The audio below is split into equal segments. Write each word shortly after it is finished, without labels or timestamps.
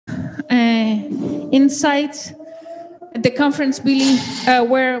inside the conference building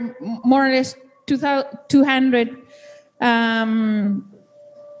were more or less 200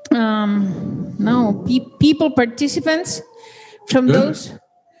 people, participants. From those,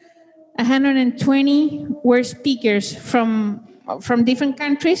 120 were speakers from different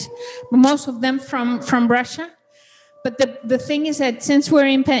countries, most of them from Russia. But the thing is that since we're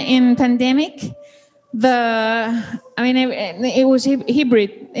in pandemic, it was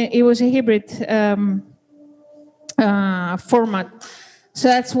hybrid. It was a hybrid format. So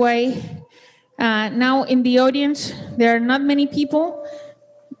that's why now in the audience there are not many people,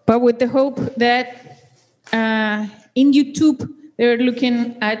 but with the hope that in YouTube they're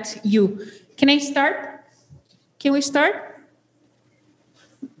looking at you. Can I start? Can we start?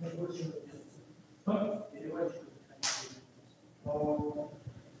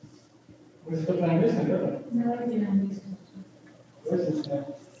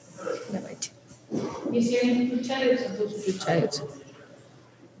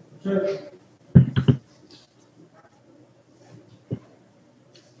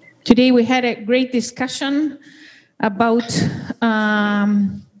 Today we had a great discussion about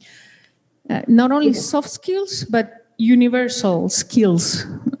not only soft skills but universal skills.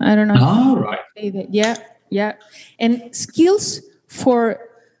 I don't know. Oh, right. Say that. Yeah, and skills for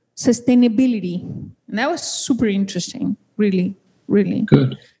sustainability. And that was super interesting. Really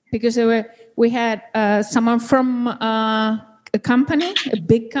good. Because we had someone from a company, a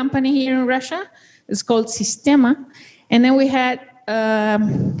big company here in Russia. It's called Sistema, and then we had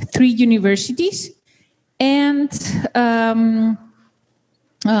 3 universities and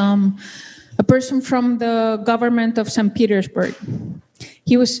a person from the government of St. Petersburg.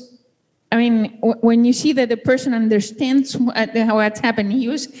 He was, when you see that the person understands what's happening, he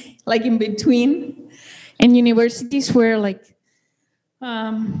was like in between, and universities were like,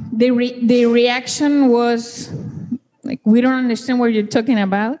 the reaction was like, we don't understand what you're talking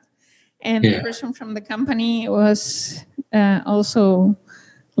about. And the person from the company was also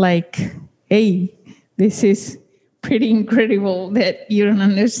like, hey, this is pretty incredible that you don't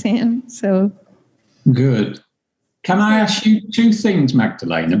understand. So good. Can I ask you 2 things,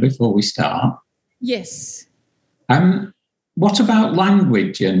 Magdalena, before we start? Yes. What about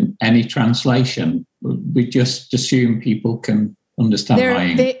language and any translation? We just assume people can understand my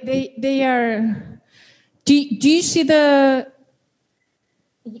English. They are. Do you see the?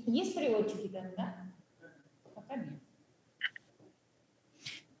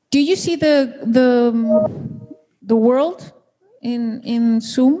 Do you see the world in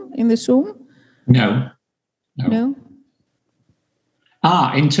Zoom, in the Zoom? No. No.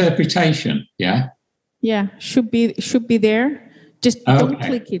 Interpretation. Yeah. Yeah, should be there. Just don't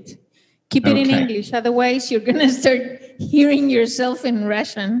click it. Keep it in English. Otherwise, you're gonna start hearing yourself in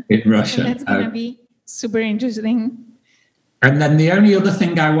Russian. In Russian. And that's gonna be super interesting. And then the only other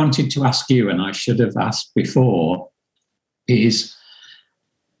thing I wanted to ask you, and I should have asked before, is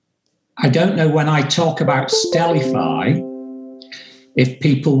I don't know when I talk about Stellify, if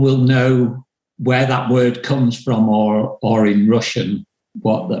people will know where that word comes from, or in Russian,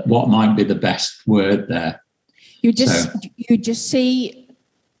 what might be the best word there. You just say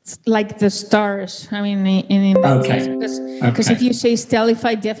like the stars. In that case, because if you say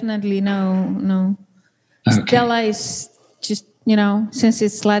Stellify, definitely no. Okay. Stella is just since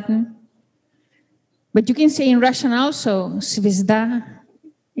it's Latin. But you can say in Russian also Zvezda.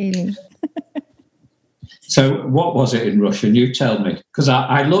 So what was it in Russian? You tell me, because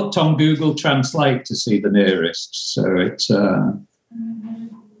I looked on Google Translate to see the nearest. So it's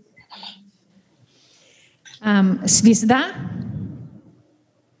Zvezda.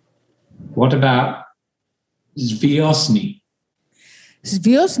 What about Zvyosny?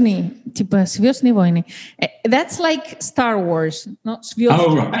 Zvyosny, типа Звездные войны. That's like Star Wars, not Звездные.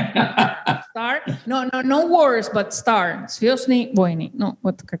 Oh, right. Star? No wars, but star. Звездные войны. No,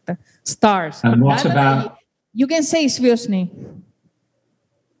 what как-то stars. And what about? You can say Звездные.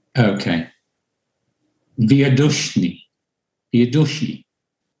 Okay. Vyadushny.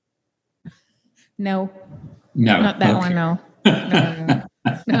 No. No. Not that one, no.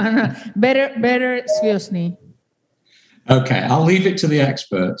 No. Better Звездные. Okay, I'll leave it to the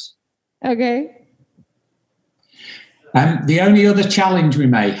experts. Okay. The only other challenge we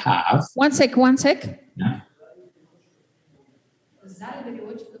may have... One sec. Yeah.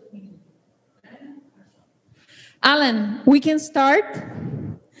 Alan, we can start.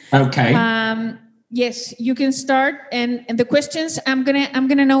 Okay. Yes, you can start. And the questions, I'm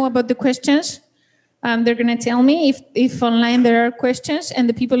gonna know about the questions. They're gonna tell me if online there are questions, and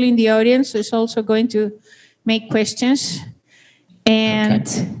the people in the audience is also going to make questions.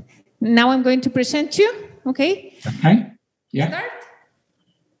 And now I'm going to present you, okay? Okay, yeah. Start.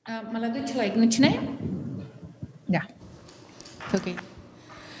 Молодой человек, начинаем? Yeah. Okay.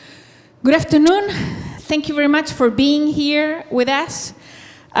 Good afternoon. Thank you very much for being here with us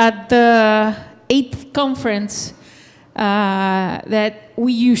at the 8th conference that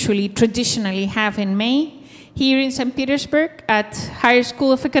we usually, traditionally have in May here in St. Petersburg at Higher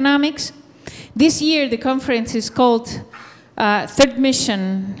School of Economics. This year, the conference is called Third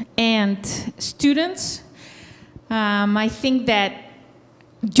Mission and Students. I think that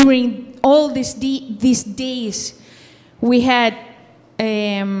during all these days, we had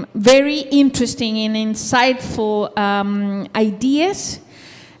very interesting and insightful ideas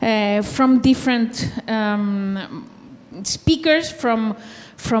from different speakers,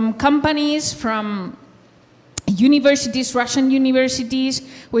 from companies, from universities, Russian universities.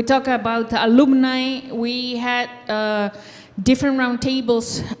 We talk about alumni. We had different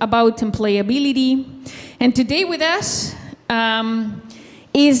roundtables about employability. And today with us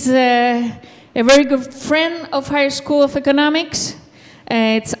is a very good friend of Higher School of Economics.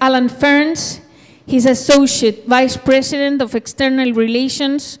 It's Alan Ferns. He's Associate Vice President of External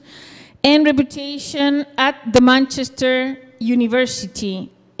Relations and Reputation at the Manchester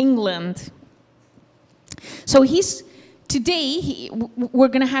University, England. So today we're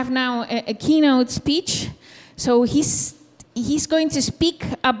going to have now a keynote speech. So he's going to speak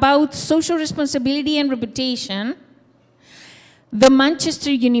about social responsibility and reputation, the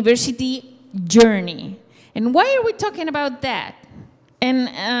Manchester University journey. And why are we talking about that? And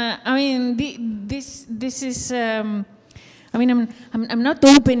I mean, this is. I mean, I'm not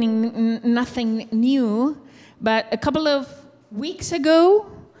opening nothing new, but a couple of weeks ago,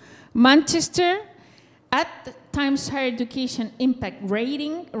 Manchester, at the Times Higher Education Impact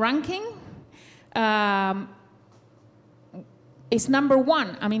ranking, is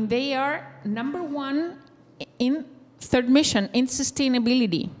 #1. I mean, they are #1 in third mission in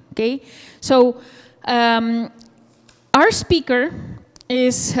sustainability. Okay, so our speaker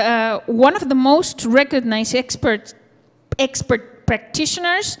is one of the most recognized expert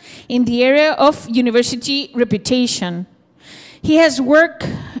practitioners in the area of university reputation. He has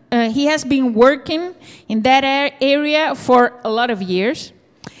been working in that area for a lot of years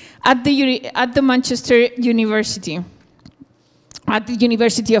at the Manchester University, at the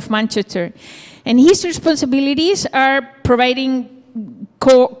University of Manchester. And his responsibilities are providing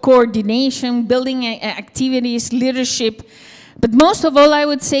coordination, building activities, leadership. But most of all, I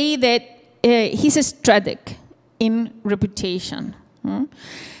would say that he's a strategic in reputation.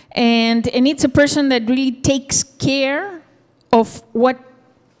 And it's a person that really takes care of what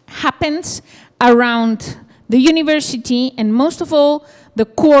happens around the university, and most of all, the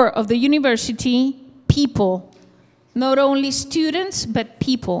core of the university, people. Not only students, but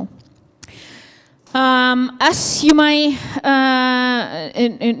people. As you might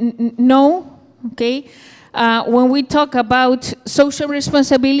know, okay, when we talk about social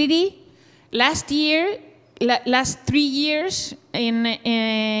responsibility, last 3 years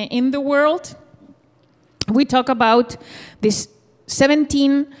in the world, we talk about this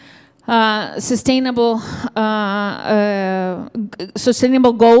 17 sustainable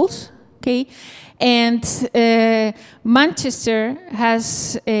goals, okay, and Manchester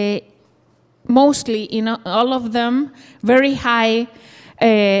has mostly, in all of them, very high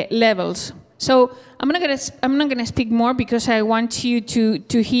levels. So I'm not gonna speak more because I want you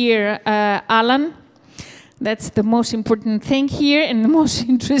to hear Alan. That's the most important thing here and the most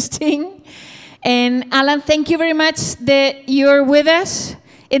interesting. And Alan, thank you very much that you're with us.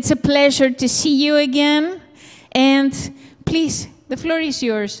 It's a pleasure to see you again. And please, the floor is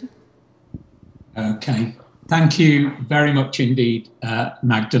yours. Okay. Thank you very much indeed,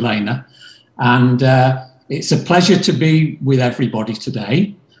 Magdalena. And it's a pleasure to be with everybody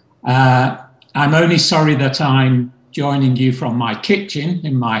today. I'm only sorry that I'm joining you from my kitchen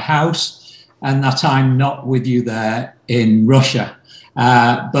in my house and that I'm not with you there in Russia.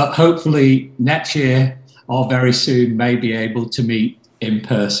 But hopefully next year or very soon may be able to meet in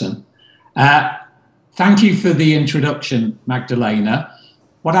person. Thank you for the introduction, Magdalena.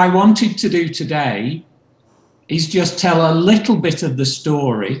 What I wanted to do today is just tell a little bit of the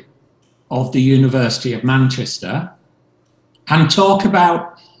story of the University of Manchester and talk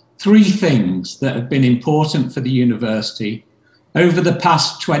about 3 things that have been important for the university over the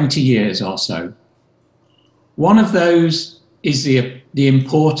past 20 years or so. One of those is the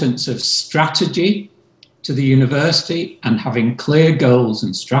importance of strategy to the university and having clear goals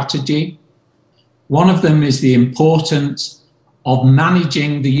and strategy. One of them is the importance of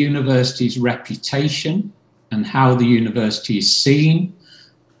managing the university's reputation and how the university is seen.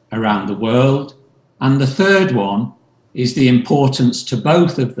 around the world. And the third one is the importance to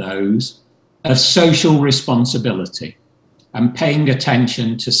both of those of social responsibility and paying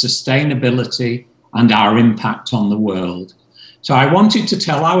attention to sustainability and our impact on the world. So I wanted to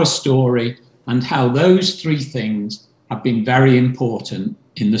tell our story and how those three things have been very important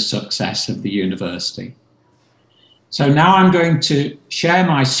in the success of the university. So now I'm going to share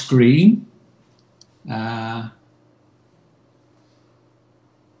my screen.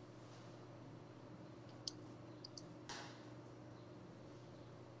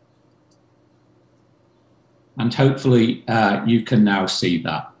 And hopefully you can now see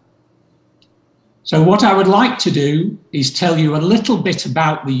that. So what I would like to do is tell you a little bit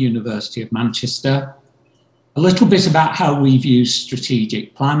about the University of Manchester, a little bit about how we've used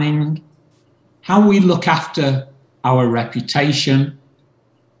strategic planning, how we look after our reputation,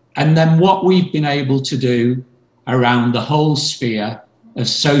 and then what we've been able to do around the whole sphere of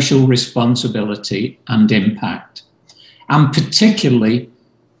social responsibility and impact, and particularly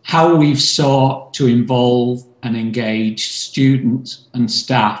how we've sought to involve and engage students and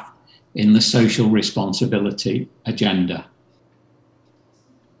staff in the social responsibility agenda.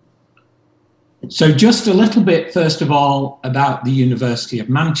 So just a little bit, first of all, about the University of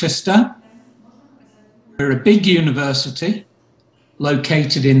Manchester. We're a big university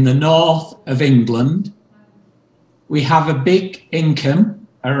located in the north of England. We have a big income,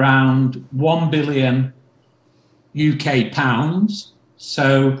 around 1 billion UK pounds,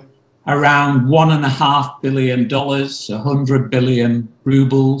 so around $1.5 billion, 100 billion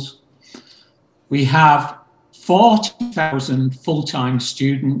rubles. We have 40,000 full-time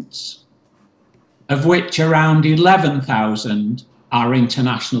students, of which around 11,000 are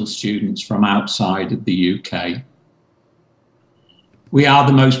international students from outside of the UK. We are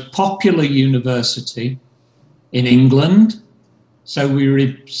the most popular university in England, so we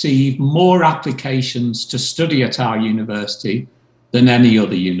receive more applications to study at our university than any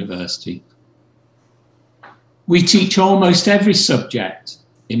other university. We teach almost every subject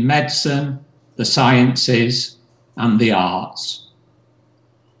in medicine, the sciences, and the arts.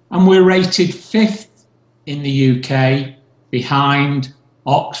 And we're rated 5th in the UK, behind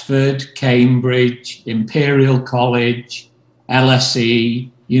Oxford, Cambridge, Imperial College, LSE,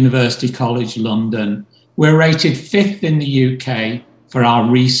 University College London. We're rated 5th in the UK for our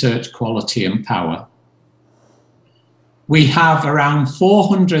research quality and power. We have around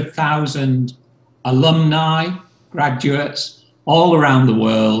 400,000 alumni, graduates, all around the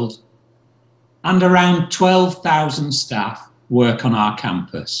world, and around 12,000 staff work on our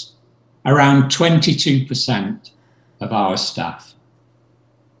campus, around 22% of our staff.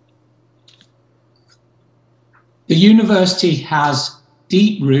 The university has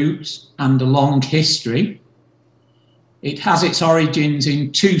deep roots and a long history. It has its origins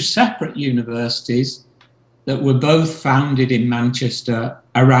in two separate universities that were both founded in Manchester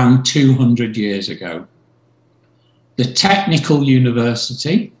around 200 years ago. The Technical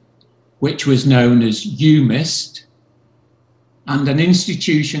University, which was known as UMIST, and an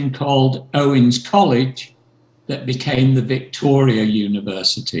institution called Owens College that became the Victoria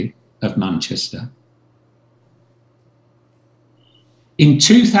University of Manchester. In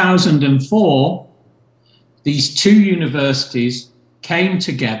 2004, these two universities came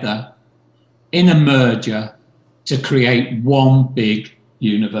together in a merger to create one big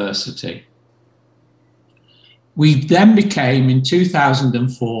university. We then became, in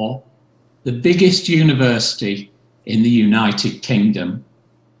 2004, the biggest university in the United Kingdom,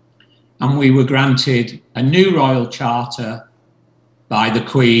 and we were granted a new royal charter by the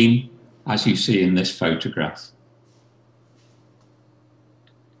Queen, as you see in this photograph.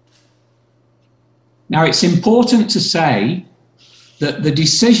 Now, it's important to say that the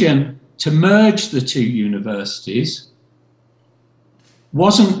decision to merge the two universities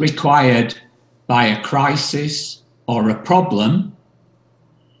wasn't required by a crisis or a problem.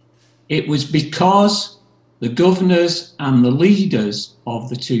 It was because the governors and the leaders of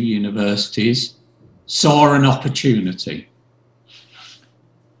the two universities saw an opportunity.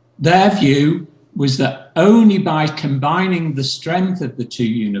 Their view was that only by combining the strength of the two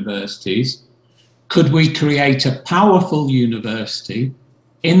universities could we create a powerful university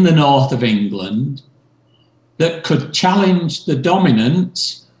in the north of England that could challenge the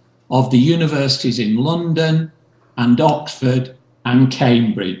dominance of the universities in London and Oxford and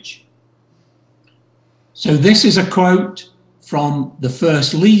Cambridge. So this is a quote from the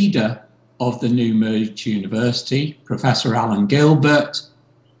first leader of the new merged university, Professor Alan Gilbert,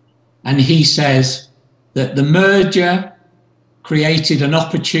 and he says that the merger created an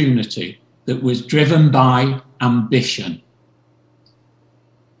opportunity that was driven by ambition.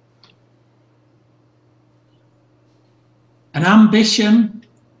 And ambition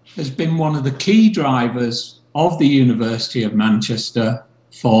has been one of the key drivers of the University of Manchester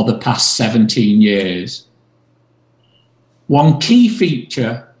for the past 17 years. One key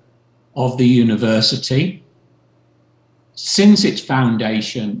feature of the university since its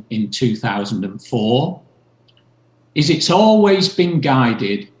foundation in 2004 is it's always been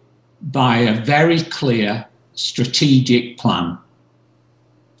guided by a very clear strategic plan.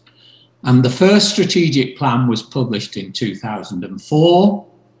 And the first strategic plan was published in 2004,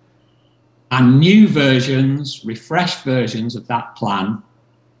 and new versions, refreshed versions of that plan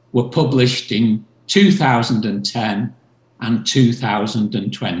were published in 2010 and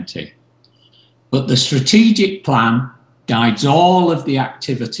 2020. But the strategic plan guides all of the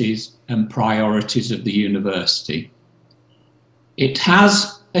activities and priorities of the university. It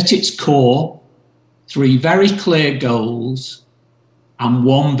has at its core 3 very clear goals and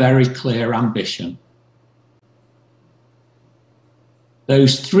 1 very clear ambition.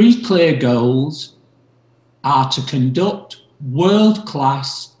 Those 3 clear goals are to conduct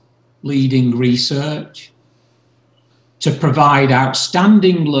world-class leading research, to provide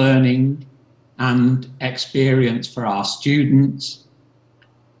outstanding learning and experience for our students,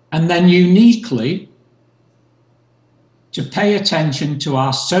 and then uniquely to pay attention to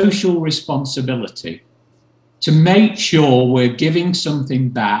our social responsibility, to make sure we're giving something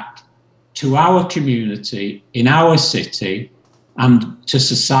back to our community, in our city, and to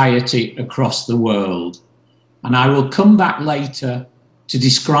society across the world. And I will come back later to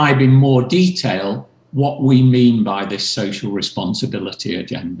describe in more detail what we mean by this social responsibility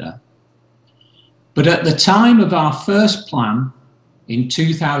agenda. But at the time of our first plan in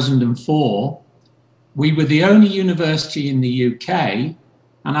 2004, we were the only university in the UK,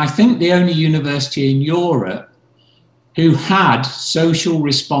 and I think the only university in Europe, who had social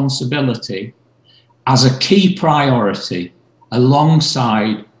responsibility as a key priority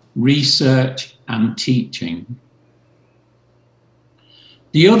alongside research and teaching.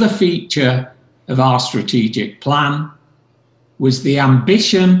 The other feature of our strategic plan was the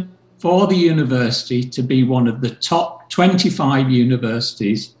ambition for the university to be one of the top 25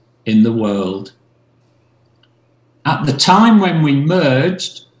 universities in the world. At the time when we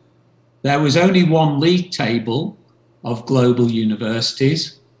merged, there was only one league table of global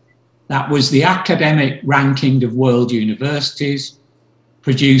universities. That was the academic ranking of world universities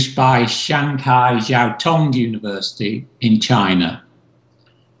produced by Shanghai Jiao Tong University in China.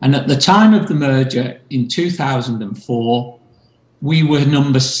 And at the time of the merger in 2004, we were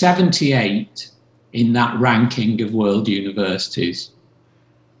number 78 in that ranking of world universities.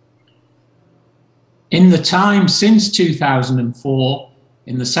 In the time since 2004,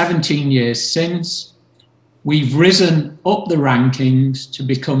 in the 17 years since, we've risen up the rankings to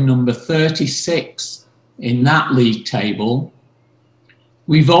become number 36 in that league table.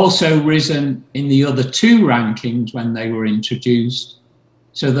 We've also risen in the other 2 rankings when they were introduced,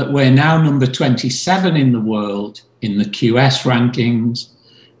 so that we're now number 27 in the world in the QS rankings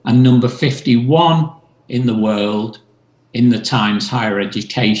and number 51 in the world in the Times Higher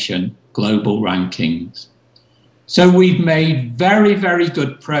Education global rankings. So we've made very, very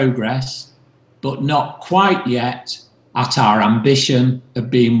good progress, but not quite yet at our ambition of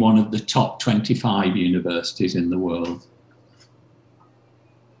being one of the top 25 universities in the world.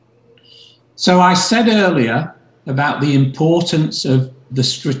 So I said earlier about the importance of the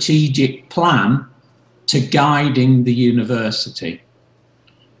strategic plan to guiding the university.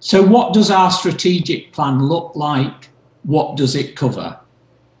 So what does our strategic plan look like? What does it cover?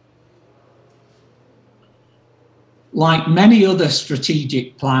 Like many other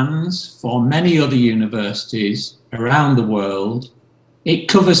strategic plans for many other universities around the world, it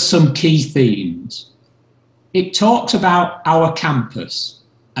covers some key themes. It talks about our campus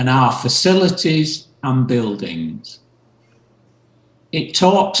and our facilities and buildings. It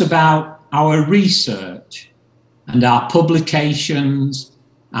talks about our research and our publications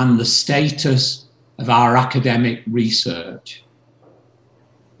and the status of our academic research.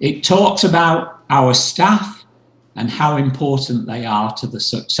 It talks about our staff and how important they are to the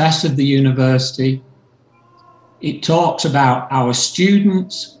success of the university. It talks about our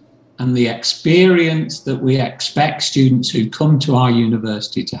students and the experience that we expect students who come to our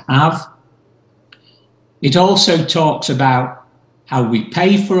university to have. It also talks about how we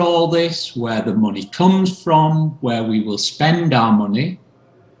pay for all this, where the money comes from, where we will spend our money.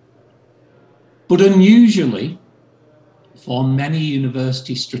 But unusually, for many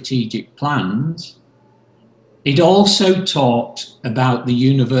university strategic plans, it also talks about the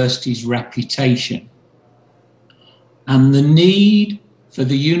university's reputation and the need for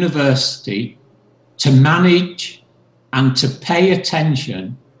the university to manage and to pay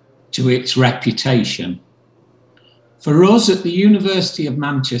attention to its reputation. For us at the University of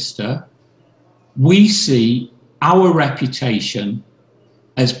Manchester, we see our reputation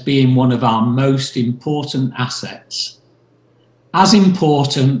as being one of our most important assets, as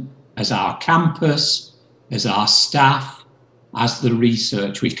important as our campus, as our staff, as the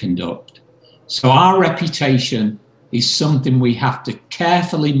research we conduct. So our reputation is something we have to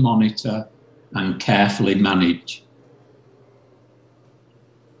carefully monitor and carefully manage.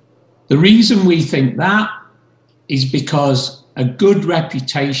 The reason we think that is because a good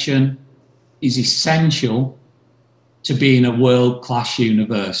reputation is essential to being a world-class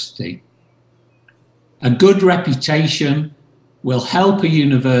university. A good reputation will help a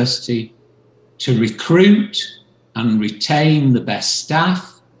university to recruit and retain the best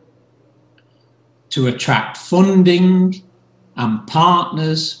staff, to attract funding and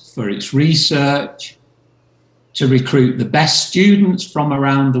partners for its research, to recruit the best students from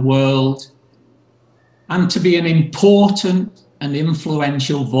around the world, and to be an important and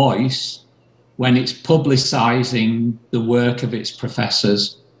influential voice when it's publicising the work of its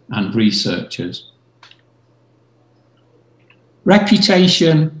professors and researchers.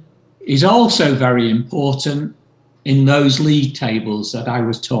 Reputation is also very important in those league tables that I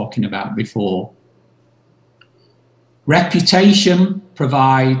was talking about before. Reputation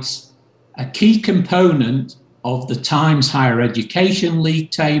provides a key component of the Times Higher Education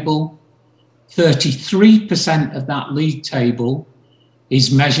League table. 33% of that league table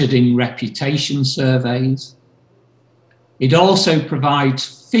is measured in reputation surveys. It also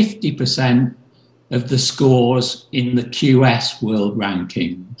provides 50% of the scores in the QS World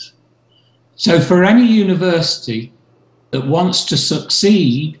Rankings. So for any university that wants to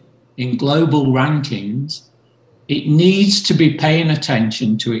succeed in global rankings, it needs to be paying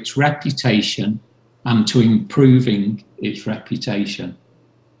attention to its reputation and to improving its reputation.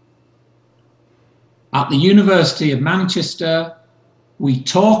 At the University of Manchester, we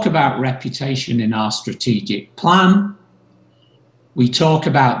talk about reputation in our strategic plan. We talk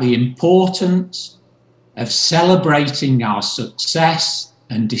about the importance of celebrating our success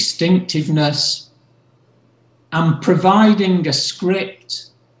and distinctiveness and providing a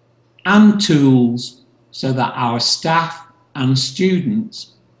script and tools so that our staff and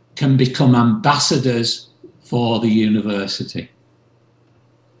students can become ambassadors for the university.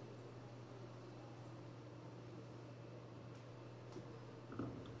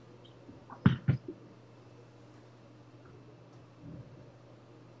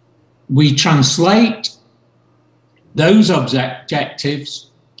 We translate those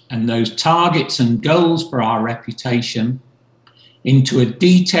objectives and those targets and goals for our reputation into a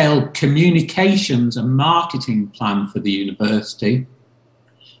detailed communications and marketing plan for the university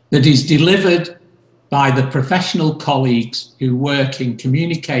that is delivered by the professional colleagues who work in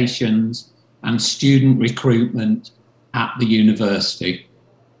communications and student recruitment at the university.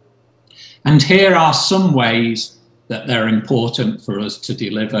 And here are some ways that they're important for us to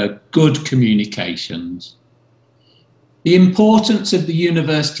deliver good communications. The importance of the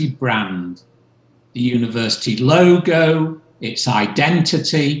university brand, the university logo, its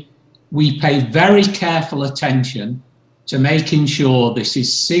identity. We pay very careful attention to making sure this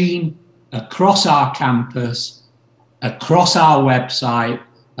is seen across our campus, across our website,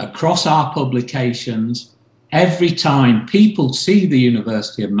 across our publications. Every time people see the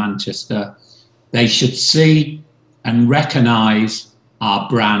University of Manchester, they should see and recognise our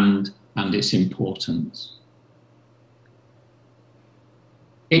brand and its importance.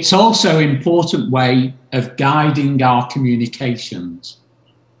 It's also an important way of guiding our communications,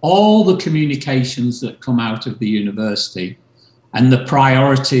 all the communications that come out of the university and the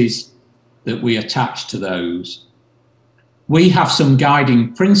priorities that we attach to those. We have some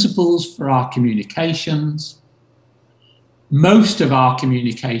guiding principles for our communications. Most of our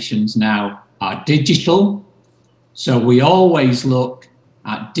communications now are digital, so we always look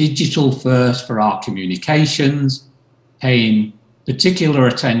at digital first for our communications, paying particular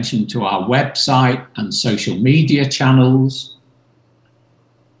attention to our website and social media channels.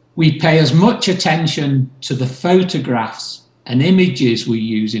 We pay as much attention to the photographs and images we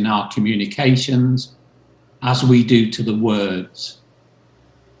use in our communications as we do to the words.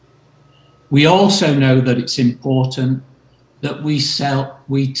 We also know that it's important that we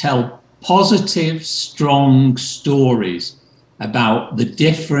tell positive, strong stories about the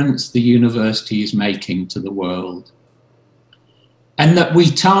difference the university is making to the world. And that we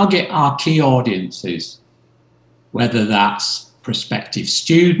target our key audiences, whether that's prospective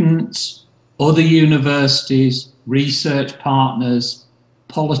students, other universities, research partners,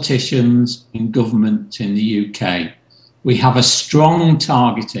 politicians and government in the UK. We have a strong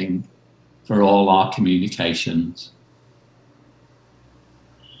targeting for all our communications.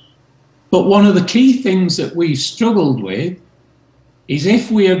 But one of the key things that we've struggled with is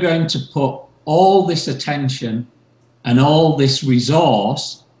if we are going to put all this attention and all this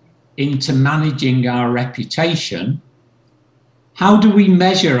resource into managing our reputation, how do we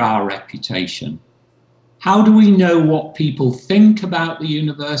measure our reputation? How do we know what people think about the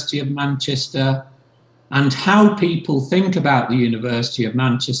University of Manchester and how people think about the University of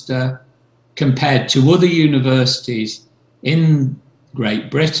Manchester compared to other universities in Great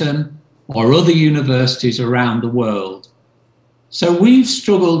Britain or other universities around the world? So we've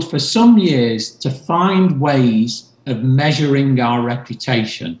struggled for some years to find ways of measuring our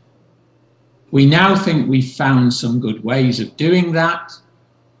reputation. We now think we've found some good ways of doing that.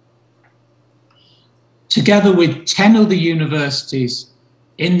 Together with 10 other universities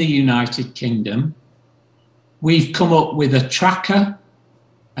in the United Kingdom, we've come up with a tracker,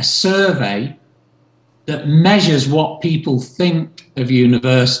 a survey that measures what people think of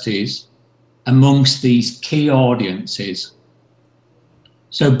universities amongst these key audiences.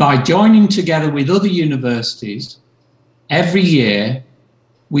 So by joining together with other universities, every year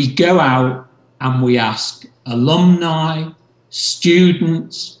we go out and we ask alumni,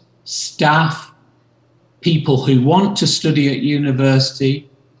 students, staff, people who want to study at university,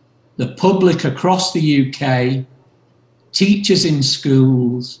 the public across the UK, teachers in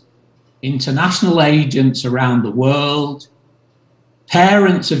schools, international agents around the world,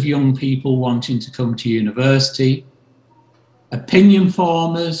 parents of young people wanting to come to university, opinion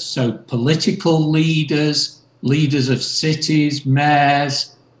formers, so political leaders, leaders of cities,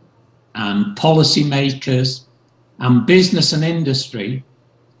 mayors, and policymakers, and business and industry.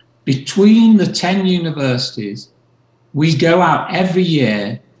 Between the 10 universities, we go out every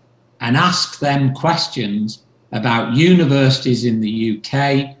year and ask them questions about universities in the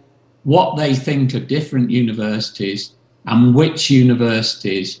UK, what they think of different universities, and which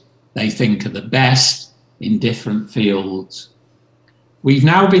universities they think are the best in different fields. We've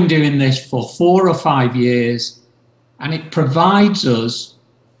now been doing this for 4 or 5 years, and it provides us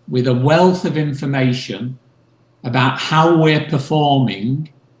with a wealth of information about how we're performing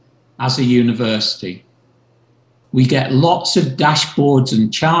as a university. We get lots of dashboards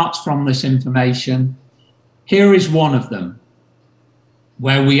and charts from this information. Here is one of them,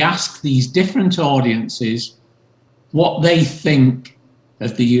 where we ask these different audiences what they think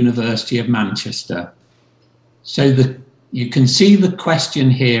of the University of Manchester. So you can see the question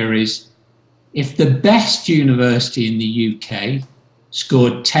here is, if the best university in the UK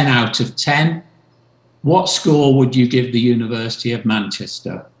scored 10 out of 10, what score would you give the University of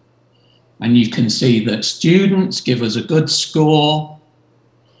Manchester? And you can see that students give us a good score,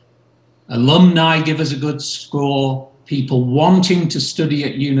 alumni give us a good score, people wanting to study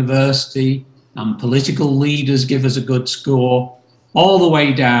at university and political leaders give us a good score, all the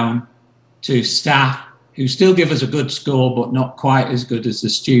way down to staff who still give us a good score, but not quite as good as the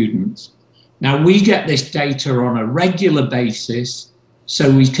students. Now, we get this data on a regular basis,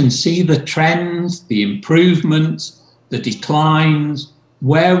 so we can see the trends, the improvements, the declines,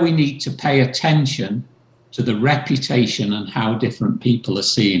 where we need to pay attention to the reputation and how different people are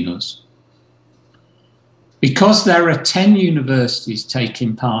seeing us. Because there are 10 universities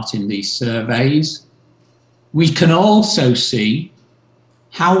taking part in these surveys, we can also see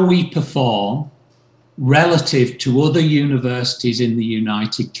how we perform relative to other universities in the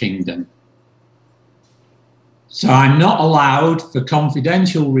United Kingdom. So I'm not allowed, for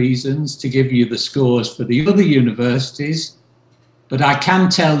confidential reasons, to give you the scores for the other universities, but I can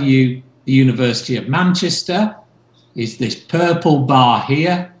tell you the University of Manchester is this purple bar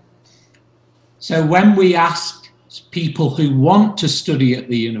here. So when we ask people who want to study at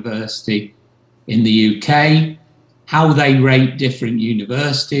the university in the UK how they rate different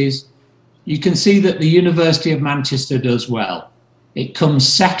universities, you can see that the University of Manchester does well. It comes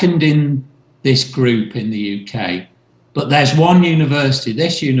second in this group in the UK. But there's one university,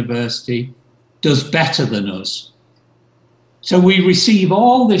 this university, does better than us. So we receive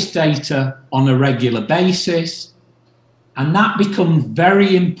all this data on a regular basis, and that becomes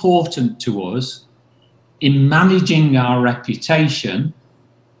very important to us in managing our reputation,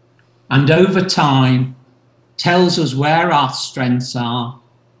 and over time tells us where our strengths are,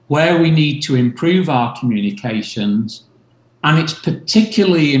 where we need to improve our communications, and it's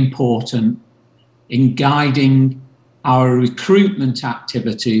particularly important in guiding our recruitment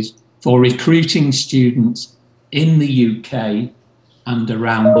activities for recruiting students in the UK and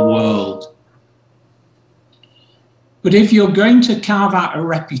around the world. But if you're going to carve out a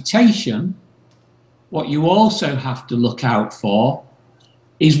reputation, what you also have to look out for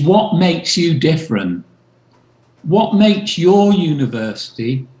is what makes you different. What makes your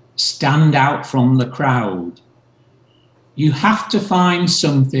university stand out from the crowd? You have to find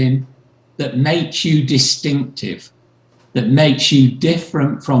something that makes you distinctive, that makes you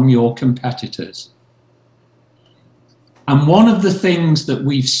different from your competitors. And one of the things that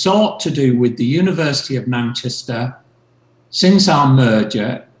we've sought to do with the University of Manchester since our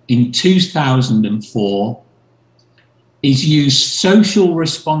merger in 2004 is use social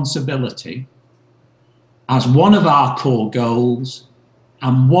responsibility as one of our core goals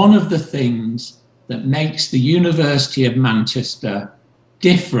and one of the things that makes the University of Manchester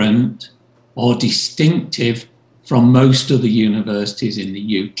different or distinctive from most other universities in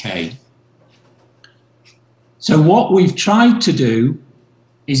the UK. So what we've tried to do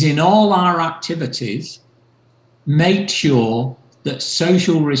is in all our activities, make sure that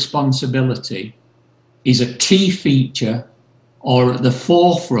social responsibility is a key feature or at the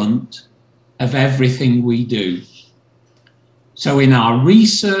forefront of everything we do. So in our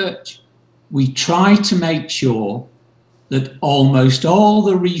research, we try to make sure that almost all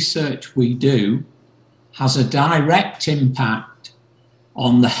the research we do has a direct impact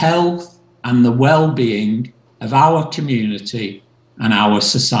on the health and the well-being of our community and our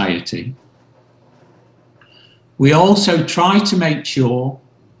society. We also try to make sure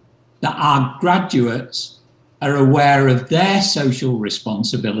that our graduates are aware of their social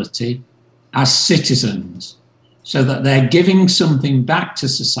responsibility as citizens, so that they're giving something back to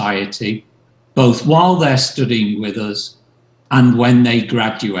society, both while they're studying with us and when they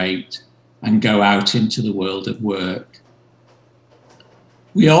graduate and go out into the world of work.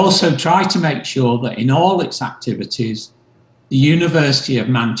 We also try to make sure that in all its activities, the University of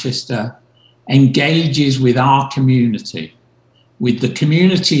Manchester engages with our community, with the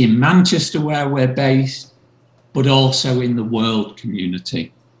community in Manchester where we're based, but also in the world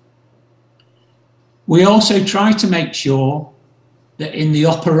community. We also try to make sure that in the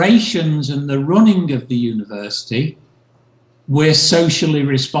operations and the running of the university, we're socially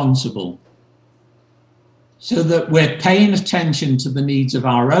responsible, so that we're paying attention to the needs of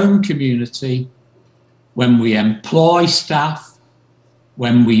our own community when we employ staff,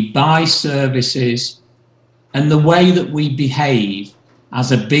 when we buy services, and the way that we behave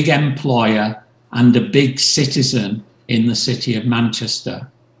as a big employer and a big citizen in the city of Manchester.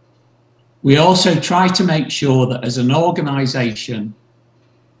 We also try to make sure that as an organisation,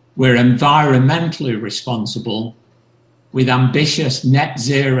 we're environmentally responsible with ambitious net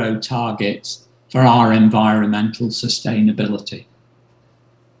zero targets for our environmental sustainability.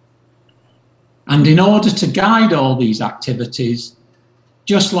 And in order to guide all these activities,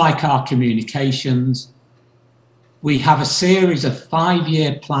 just like our communications, we have a series of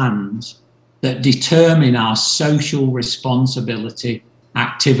 5-year plans that determine our social responsibility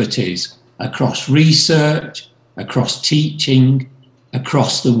activities across research, across teaching,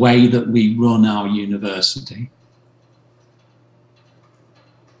 across the way that we run our university.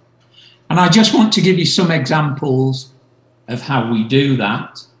 And I just want to give you some examples of how we do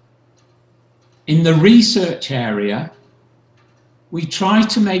that. In the research area, we try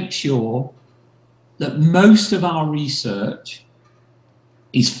to make sure that most of our research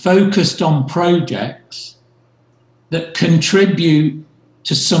is focused on projects that contribute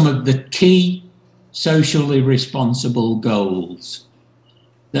to some of the key socially responsible goals,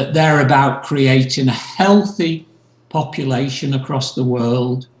 that they're about creating a healthy population across the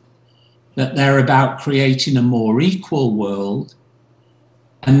world, that they're about creating a more equal world,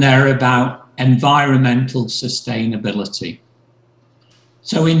 and they're about environmental sustainability.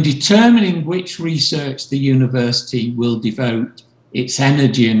 So in determining which research the university will devote its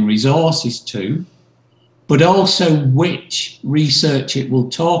energy and resources to, but also which research it will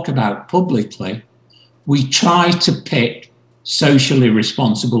talk about publicly, we try to pick socially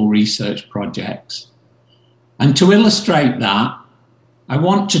responsible research projects. And to illustrate that, I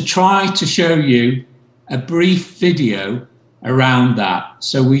want to try to show you a brief video around that.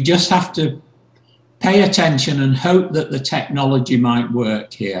 So we just have to pay attention and hope that the technology might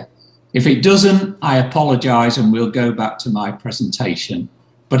work here. If it doesn't, I apologise and we'll go back to my presentation.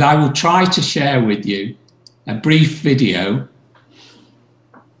 But I will try to share with you a brief video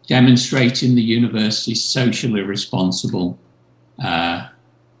demonstrating the university's socially responsible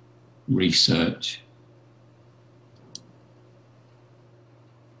research.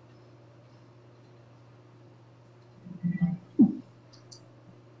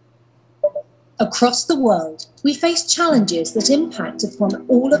 Across the world, we face challenges that impact upon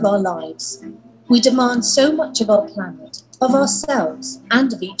all of our lives. We demand so much of our planet, of ourselves,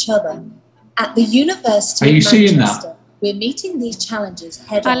 and of each other. At the University Are you of seeing Manchester, that? we're meeting these challenges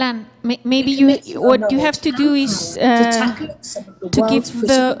head on. Alan, maybe what you have to do is to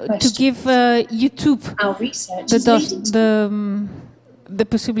give YouTube our research the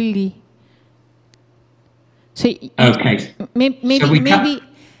possibility. So okay. Maybe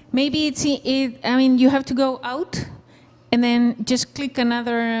I mean, you have to go out and then just click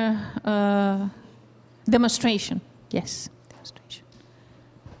another demonstration. Yes, demonstration.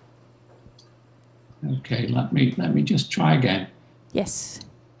 Okay, let me just try again. Yes.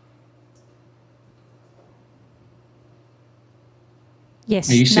 Yes.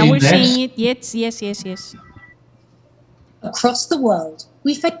 Now we're seeing it. Yes. Across the world,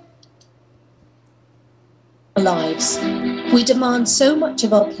 we face our lives. We demand so much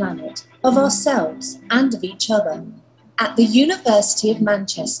of our planet, of ourselves, and of each other. At the University of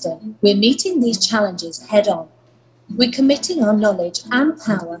Manchester, we're meeting these challenges head on. We're committing our knowledge and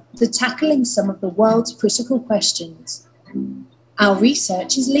power to tackling some of the world's critical questions. Our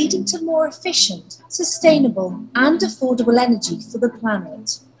research is leading to more efficient, sustainable, and affordable energy for the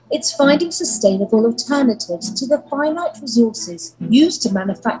planet. It's finding sustainable alternatives to the finite resources used to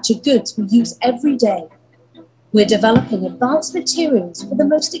manufacture goods we use every day. We're developing advanced materials for the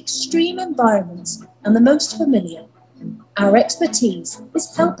most extreme environments and the most familiar. Our expertise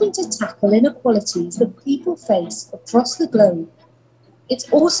is helping to tackle inequalities that people face across the globe. It's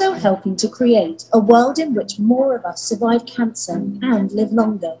also helping to create a world in which more of us survive cancer and live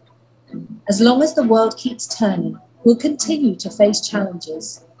longer. As long as the world keeps turning, we'll continue to face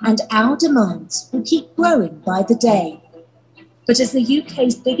challenges, and our demands will keep growing by the day. But as the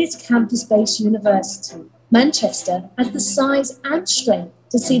UK's biggest campus-based university, Manchester has the size and strength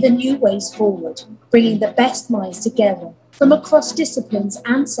to see the new ways forward, bringing the best minds together. From across disciplines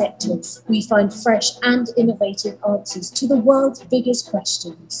and sectors, we find fresh and innovative answers to the world's biggest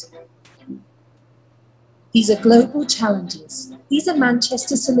questions. These are global challenges. These are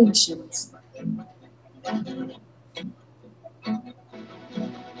Manchester solutions.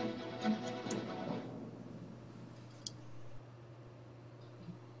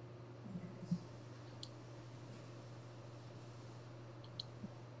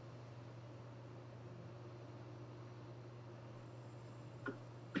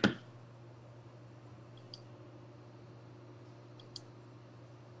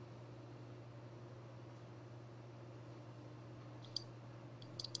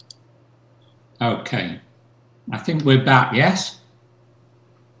 Okay, I think we're back, yes?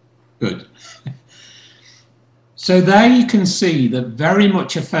 Good. So there you can see that very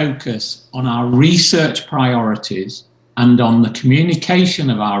much a focus on our research priorities and on the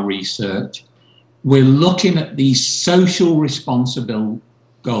communication of our research. We're looking at these social responsible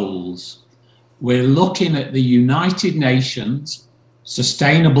goals. We're looking at the United Nations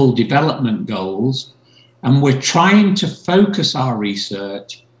Sustainable Development Goals, and we're trying to focus our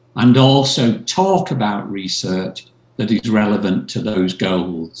research and also talk about research that is relevant to those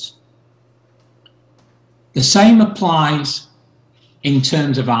goals. The same applies in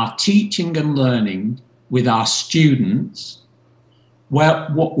terms of our teaching and learning with our students, where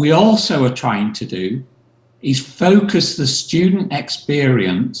what we also are trying to do is focus the student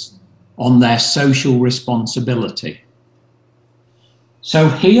experience on their social responsibility. So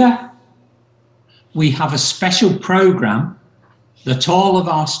here we have a special program that all of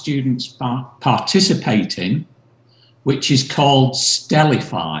our students participate in, which is called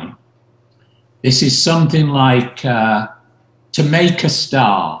Stellify. This is something like to make a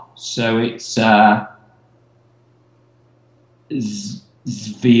star. So it's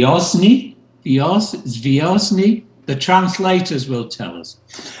Zviozny, the translators will tell us.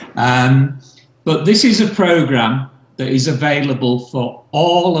 But this is a program that is available for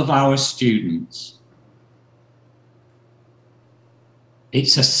all of our students.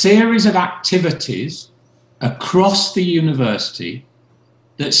 It's a series of activities across the university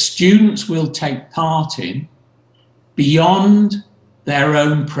that students will take part in beyond their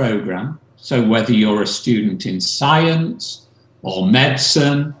own program. So whether you're a student in science or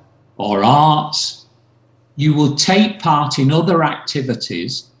medicine or arts, you will take part in other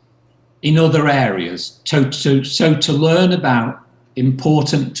activities in other areas to learn about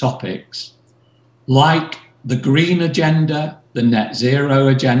important topics like the green agenda, the net zero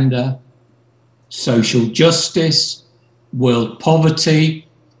agenda, social justice, world poverty,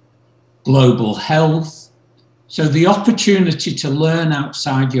 global health. So the opportunity to learn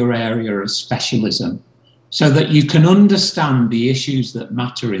outside your area of specialism so that you can understand the issues that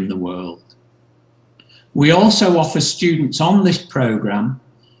matter in the world. We also offer students on this program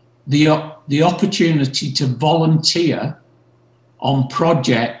the opportunity to volunteer on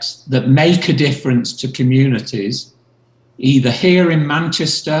projects that make a difference to communities, either here in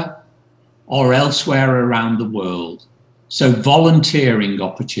Manchester or elsewhere around the world. So volunteering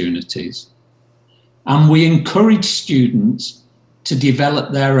opportunities. And we encourage students to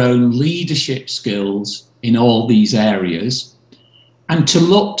develop their own leadership skills in all these areas and to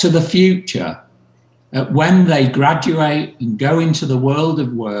look to the future at when they graduate and go into the world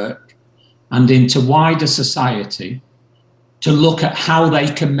of work and into wider society, to look at how they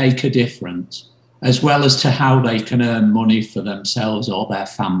can make a difference, as well as to how they can earn money for themselves or their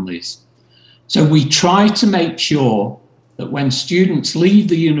families. So we try to make sure that when students leave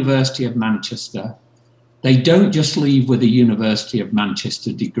the University of Manchester, they don't just leave with a University of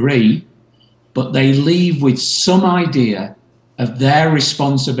Manchester degree, but they leave with some idea of their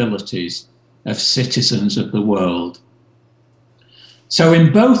responsibilities as citizens of the world. So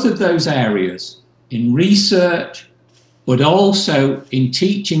in both of those areas, in research, but also in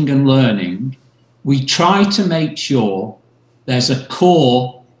teaching and learning, we try to make sure there's a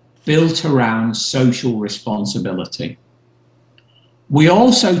core built around social responsibility. We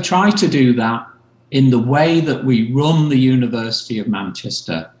also try to do that in the way that we run the University of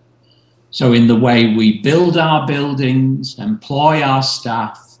Manchester. So in the way we build our buildings, employ our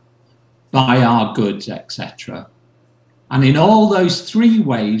staff, buy our goods, etc. And in all those three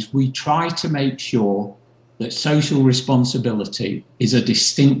ways, we try to make sure that social responsibility is a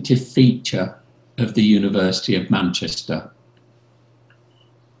distinctive feature of the University of Manchester.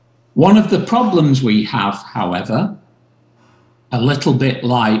 One of the problems we have, however, a little bit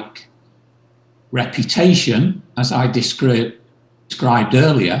like reputation, as I described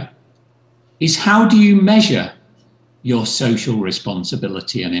earlier, is how do you measure your social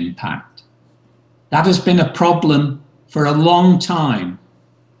responsibility and impact? That has been a problem for a long time.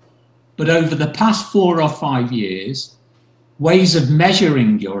 But over the past 4 or 5 years, ways of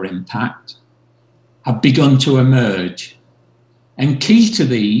measuring your impact have begun to emerge. And key to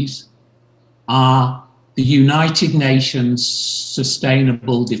these are the United Nations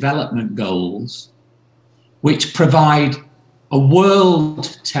Sustainable Development Goals, which provide a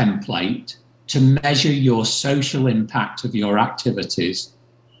world template to measure your social impact of your activities.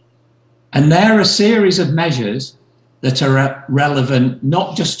 And they're a series of measures that are relevant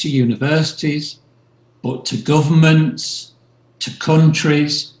not just to universities, but to governments, to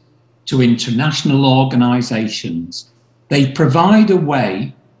countries, to international organizations. They provide a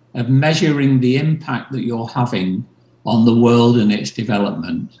way of measuring the impact that you're having on the world and its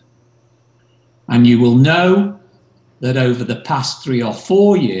development. And you will know that over the past 3 or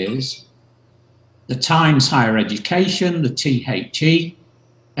 4 years, the Times Higher Education, the THE,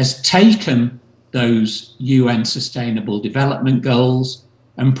 has taken those UN Sustainable Development Goals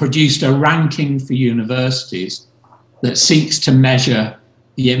and produced a ranking for universities that seeks to measure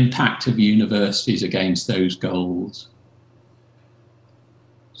the impact of universities against those goals.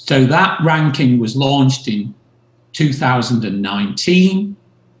 So that ranking was launched in 2019,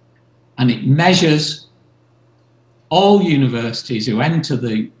 and it measures all universities who enter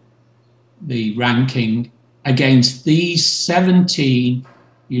the ranking against these 17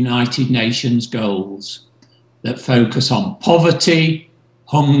 United Nations goals that focus on poverty,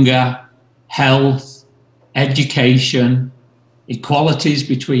 hunger, health, education, equalities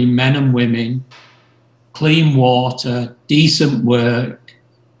between men and women, clean water, decent work,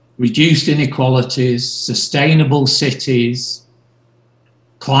 reduced inequalities, sustainable cities,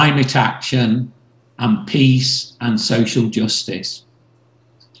 climate action, and peace and social justice.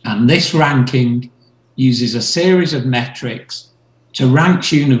 And this ranking uses a series of metrics to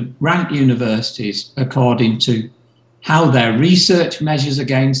rank universities according to how their research measures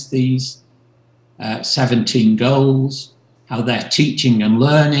against these 17 goals, how their teaching and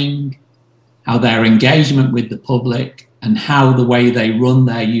learning, how their engagement with the public, and how the way they run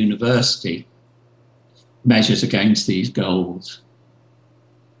their university measures against these goals.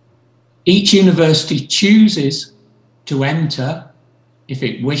 Each university chooses to enter, if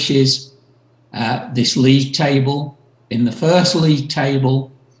it wishes, this league table. In the first league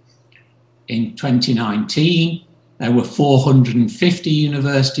table in 2019, there were 450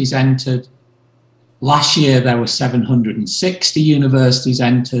 universities entered. Last year, there were 760 universities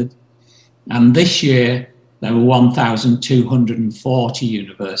entered. And this year, there were 1,240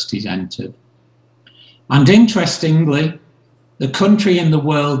 universities entered. And interestingly, the country in the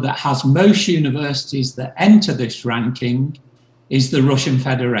world that has most universities that enter this ranking is the Russian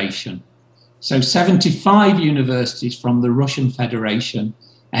Federation. So 75 universities from the Russian Federation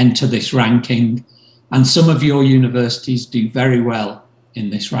enter this ranking, and some of your universities do very well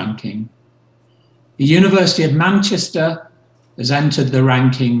in this ranking. The University of Manchester has entered the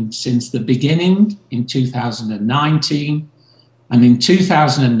ranking since the beginning in 2019. And in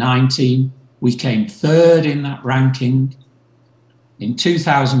 2019, we came third in that ranking. In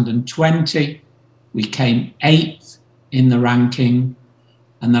 2020, we came 8th in the ranking.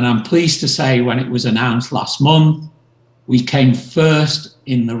 And then I'm pleased to say when it was announced last month, we came first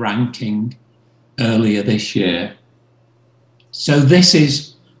in the ranking earlier this year. So this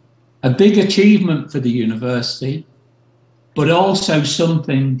is a big achievement for the university, but also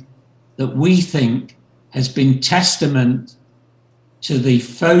something that we think has been testament to the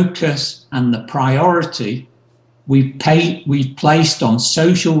focus and the priority we've placed on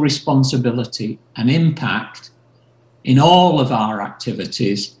social responsibility and impact in all of our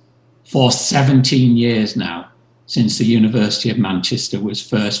activities for 17 years now, since the University of Manchester was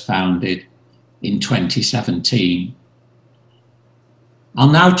first founded in 2017. I'll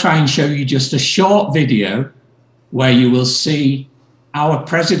now try and show you just a short video where you will see our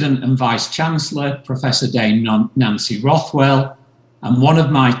President and Vice-Chancellor, Professor Dame Nancy Rothwell, and one of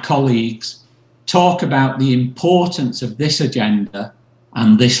my colleagues talk about the importance of this agenda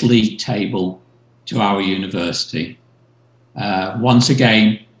and this league table to our university. Once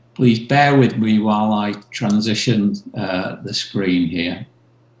again, please bear with me while I transition the screen here.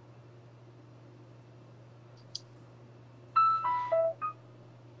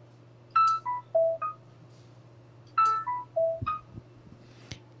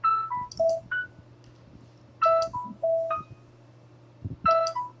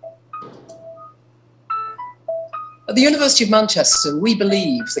 At the University of Manchester, we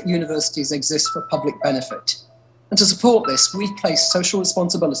believe that universities exist for public benefit. And to support this, we've placed social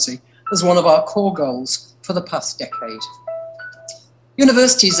responsibility as one of our core goals for the past decade.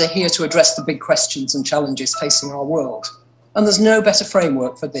 Universities are here to address the big questions and challenges facing our world. And there's no better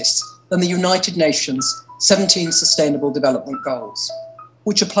framework for this than the United Nations 17 Sustainable Development Goals,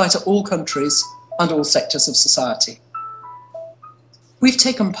 which apply to all countries and all sectors of society. We've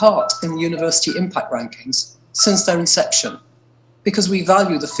taken part in the university impact rankings since their inception because we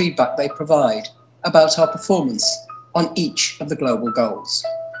value the feedback they provide about our performance on each of the global goals.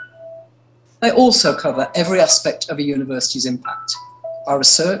 They also cover every aspect of a university's impact: our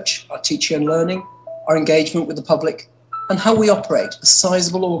research, our teaching and learning, our engagement with the public, and how we operate as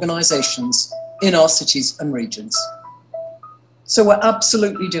sizable organisations in our cities and regions. So we're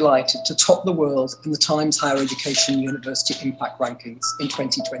absolutely delighted to top the world in the Times Higher Education University Impact Rankings in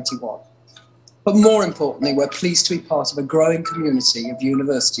 2021. But more importantly, we're pleased to be part of a growing community of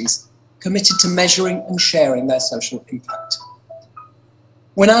universities committed to measuring and sharing their social impact.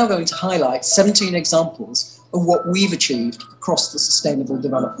 We're now going to highlight 17 examples of what we've achieved across the Sustainable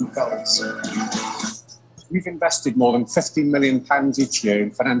Development Goals. We've invested more than £15 million each year in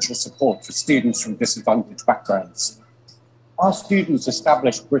financial support for students from disadvantaged backgrounds. Our students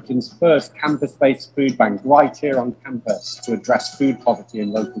established Britain's first campus-based food bank right here on campus to address food poverty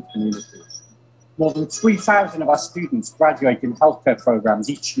in local communities. More than 3,000 of our students graduate in healthcare programs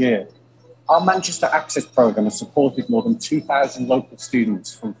each year. Our Manchester Access programme has supported more than 2,000 local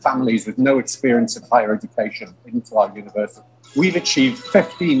students from families with no experience of higher education into our university. We've achieved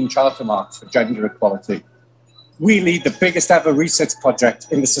 15 charter marks for gender equality. We lead the biggest ever research project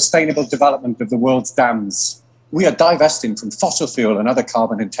in the sustainable development of the world's dams. We are divesting from fossil fuel and other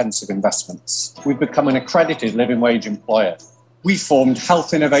carbon-intensive investments. We've become an accredited living wage employer. We formed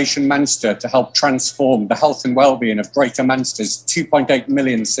Health Innovation Manchester to help transform the health and well-being of Greater Manchester's 2.8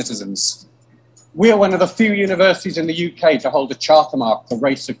 million citizens. We are one of the few universities in the UK to hold a charter mark for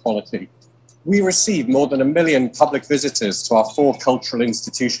race equality. We receive more than 1 million public visitors to our 4 cultural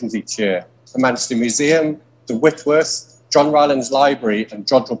institutions each year: the Manchester Museum, the Whitworth, John Rylands Library and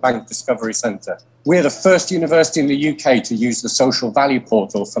Jodrell Bank Discovery Centre. We're the first university in the UK to use the social value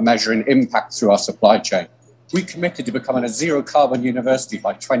portal for measuring impact through our supply chain. We committed to becoming a zero carbon university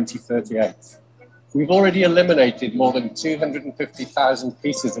by 2038. We've already eliminated more than 250,000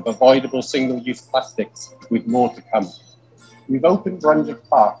 pieces of avoidable single-use plastics, with more to come. We've opened Brunswick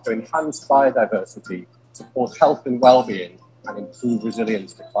Park to enhance biodiversity, support health and well-being, and improve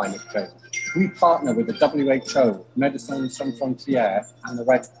resilience to climate change. We partner with the WHO, Médecins Sans Frontières, and the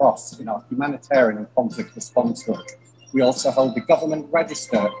Red Cross in our humanitarian and conflict response work. We also hold the government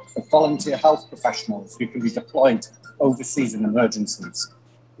register of volunteer health professionals who can be deployed overseas in emergencies.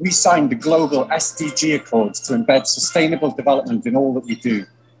 We signed the global SDG Accords to embed sustainable development in all that we do.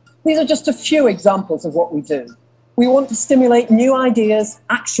 These are just a few examples of what we do. We want to stimulate new ideas,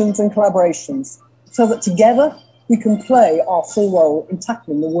 actions and collaborations so that together we can play our full role in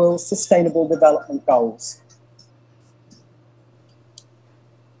tackling the world's Sustainable Development Goals.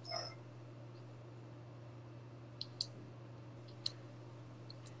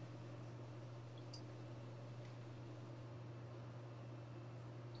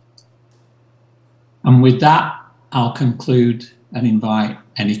 And with that, I'll conclude and invite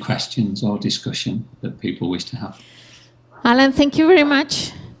any questions or discussion that people wish to have. Alan, thank you very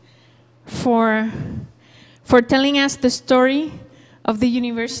much for telling us the story of the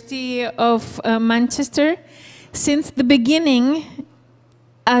University of Manchester since the beginning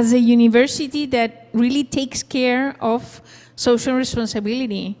as a university that really takes care of social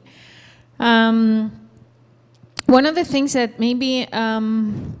responsibility. One of the things that maybe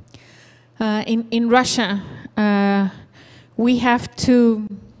in Russia we have to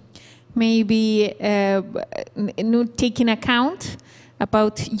maybe take in account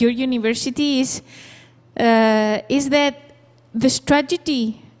about your university is that the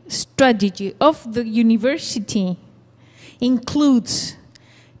strategy of the university includes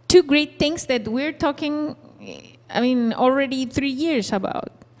two great things that we're talking, I mean, already 3 years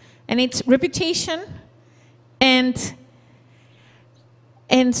about, and it's reputation and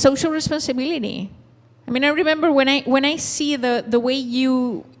social responsibility. I mean, I remember when I see the way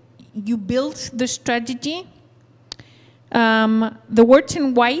you built the strategy, the words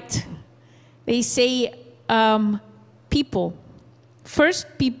in white, they say people, first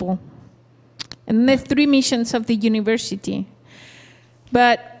people, and the 3 missions of the university.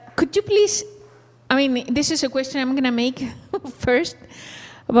 But could you please, I mean, this is a question I'm going to make first,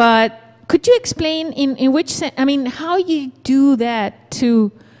 but could you explain in which sense, I mean, how you do that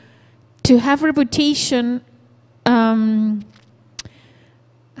to have reputation? How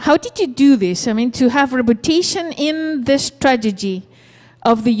did you do this? I mean, to have reputation in the strategy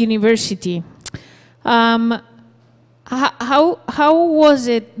of the university. How was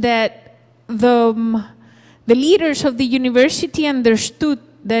it that the leaders of the university understood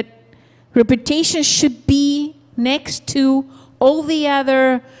that reputation should be next to all the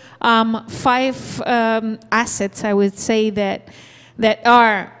other 5 assets, I would say, that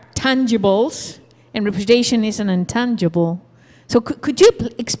are tangibles, and reputation is an intangible. So could you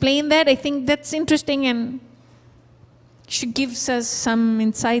explain that? I think that's interesting and should give us some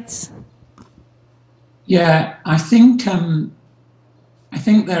insights. Yeah, I think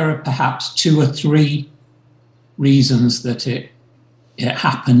there are perhaps 2 or 3 reasons that it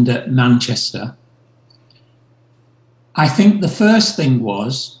happened at Manchester. I think the first thing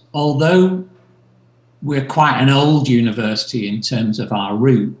was, although we're quite an old university in terms of our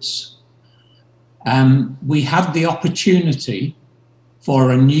roots, we had the opportunity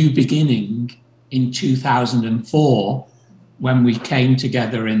for a new beginning in 2004 when we came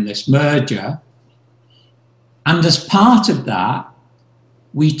together in this merger. And as part of that,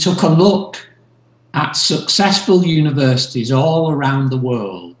 we took a look at successful universities all around the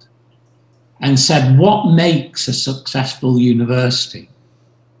world and said, what makes a successful university?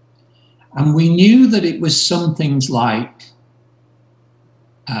 And we knew that it was some things like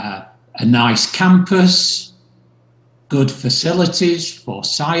a nice campus, good facilities for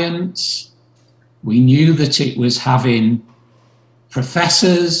science. We knew that it was having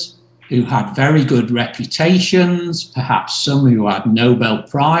professors who had very good reputations, perhaps some who had Nobel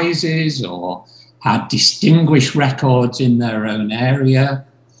Prizes or had distinguished records in their own area.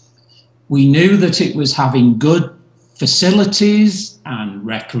 We knew that it was having good facilities and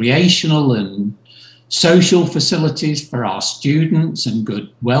recreational and social facilities for our students and good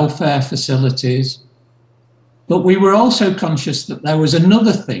welfare facilities. But we were also conscious that there was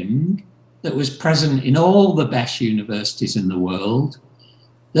another thing that was present in all the best universities in the world,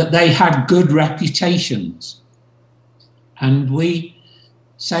 that they had good reputations. And we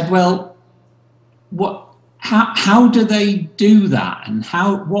said, well, how do they do that? And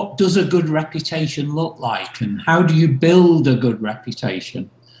what does a good reputation look like? And how do you build a good reputation?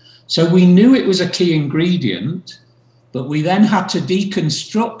 So we knew it was a key ingredient, but we then had to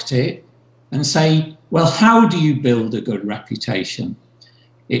deconstruct it and say, well, how do you build a good reputation?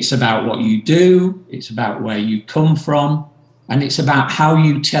 It's about what you do, it's about where you come from, and it's about how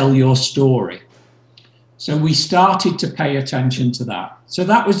you tell your story. So we started to pay attention to that. So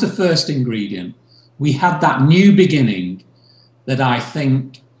that was the first ingredient. We had that new beginning that I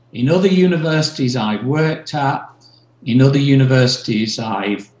think in other universities I've worked at, in other universities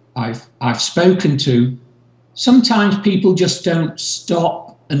I've spoken to, sometimes people just don't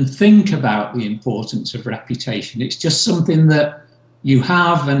stop and think about the importance of reputation. It's just something that you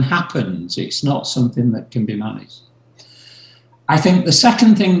have and happens. It's not something that can be managed. I think the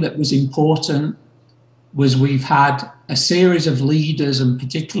second thing that was important was we've had a series of leaders, and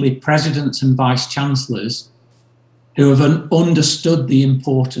particularly presidents and vice chancellors, who have understood the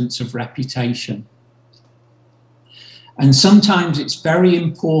importance of reputation. And sometimes it's very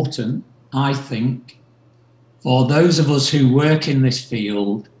important, I think, for those of us who work in this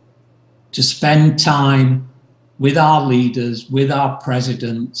field to spend time with our leaders, with our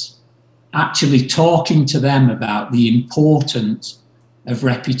presidents, actually talking to them about the importance of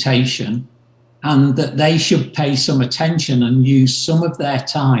reputation, and that they should pay some attention and use some of their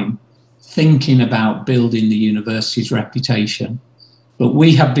time thinking about building the university's reputation. But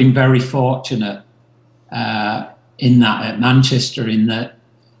we have been very fortunate in that at Manchester, in that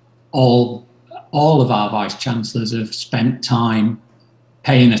all of our vice-chancellors have spent time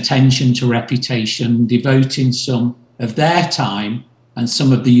paying attention to reputation, devoting some of their time and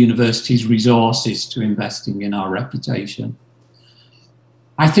some of the university's resources to investing in our reputation.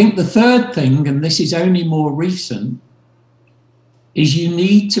 I think the third thing, and this is only more recent, is you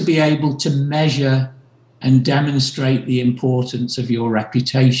need to be able to measure and demonstrate the importance of your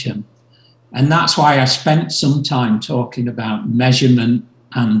reputation. And that's why I spent some time talking about measurement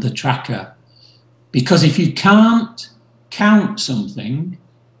and the tracker. Because if you can't count something,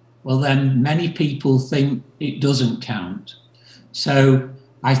 well, then many people think it doesn't count. So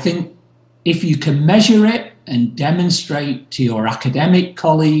I think if you can measure it and demonstrate to your academic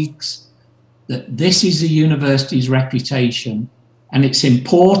colleagues that this is the university's reputation, and it's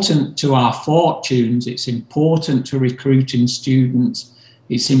important to our fortunes, it's important to recruiting students,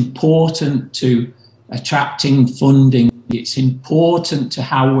 it's important to attracting funding, it's important to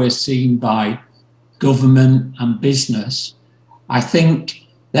how we're seen by government and business, I think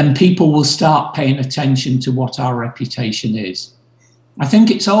then people will start paying attention to what our reputation is. I think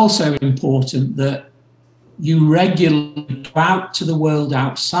it's also important that you regularly go out to the world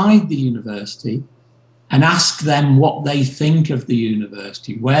outside the university and ask them what they think of the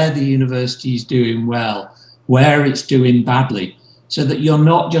university, where the university is doing well, where it's doing badly, so that you're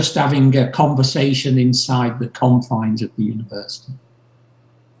not just having a conversation inside the confines of the university.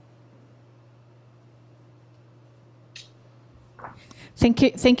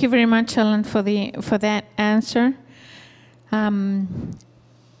 Thank you very much, Alan, for that answer.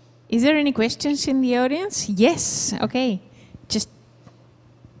 Is there any questions in the audience? Yes. Okay. Just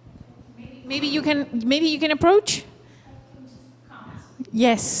maybe you can approach.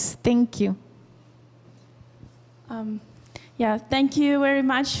 Yes. Thank you. Yeah, thank you very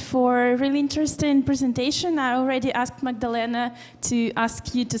much for a really interesting presentation. I already asked Magdalena to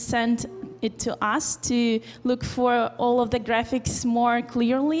ask you to send it to us to look for all of the graphics more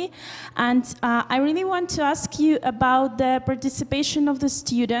clearly. And I really want to ask you about the participation of the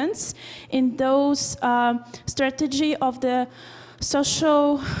students in those strategy of the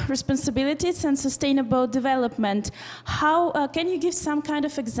social responsibilities and sustainable development. How can you give some kind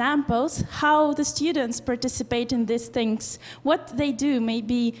of examples how the students participate in these things? What they do,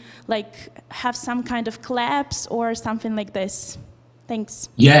 maybe like have some kind of clubs or something like this. Thanks.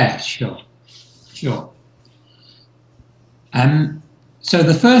 Yeah, sure. So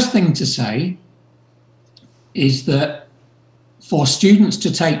the first thing to say is that for students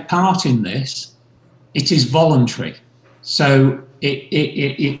to take part in this, it is voluntary. So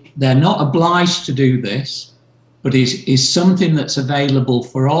they're not obliged to do this, but is something that's available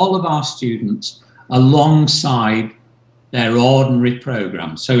for all of our students alongside their ordinary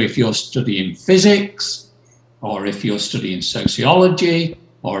program. So if you're studying physics, or if you're studying sociology,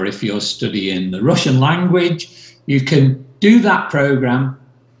 or if you're studying the Russian language, you can do that program,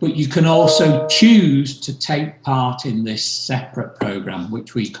 but you can also choose to take part in this separate program,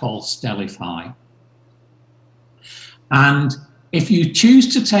 which we call Stellify. And if you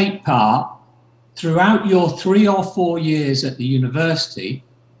choose to take part throughout your 3 or 4 years at the university,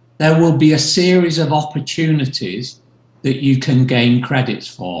 there will be a series of opportunities that you can gain credits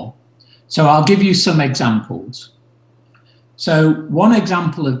for. So I'll give you some examples. So one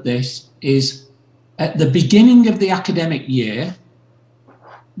example of this is at the beginning of the academic year,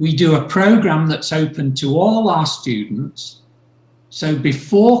 we do a program that's open to all our students. So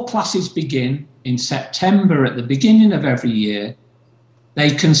before classes begin in September at the beginning of every year, they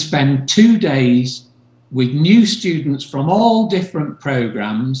can spend 2 days with new students from all different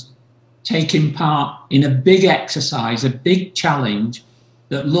programs taking part in a big exercise, a big challenge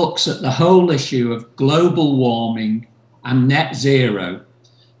that looks at the whole issue of global warming and net zero.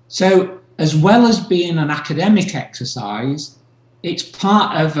 So as well as being an academic exercise, it's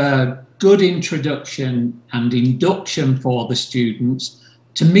part of a good introduction and induction for the students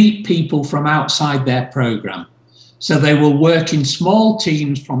to meet people from outside their program. So they will work in small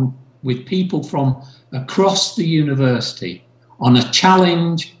teams with people from across the university on a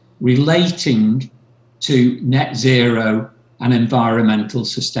challenge relating to net zero and environmental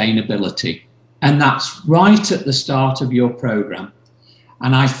sustainability. And that's right at the start of your program.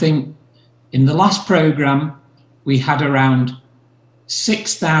 And I think in the last program, we had around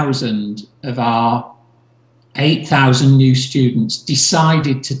 6,000 of our 8,000 new students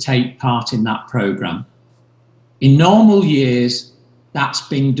decided to take part in that programme. In normal years, that's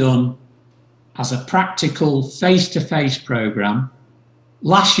been done as a practical face-to-face programme.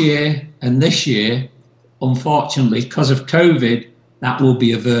 Last year and this year, unfortunately, because of COVID, that will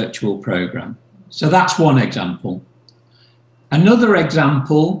be a virtual programme. So that's one example. Another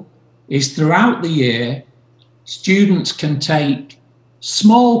example is throughout the year, students can take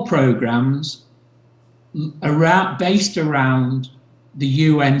small programmes based around the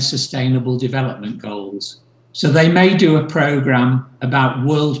UN Sustainable Development Goals. So they may do a programme about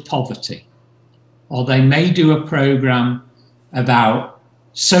world poverty, or they may do a programme about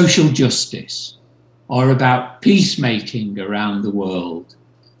social justice, or about peacemaking around the world.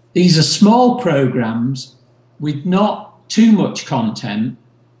 These are small programmes with not too much content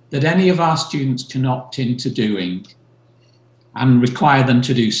that any of our students can opt into doing, and require them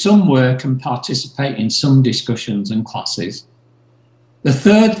to do some work and participate in some discussions and classes. The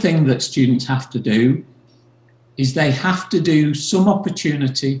third thing that students have to do is they have to do some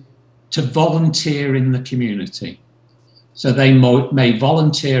opportunity to volunteer in the community. So they may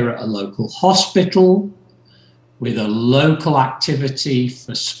volunteer at a local hospital, with a local activity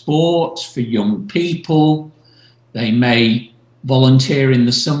for sports, for young people. They may volunteer in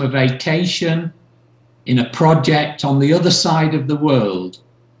the summer vacation, in a project on the other side of the world.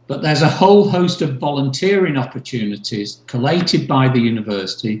 But there's a whole host of volunteering opportunities collated by the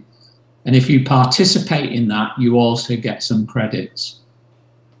university. And if you participate in that, you also get some credits.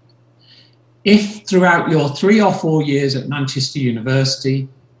 If throughout your 3 or 4 years at Manchester University,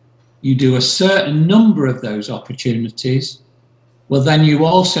 you do a certain number of those opportunities, well, then you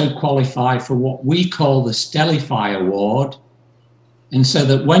also qualify for what we call the Stellify Award. And so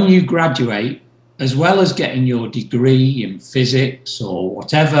that when you graduate, as well as getting your degree in physics or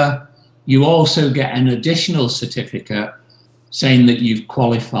whatever, you also get an additional certificate saying that you've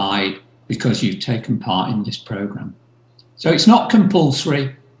qualified because you've taken part in this programme. So it's not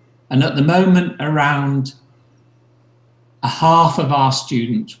compulsory. And at the moment, around a half of our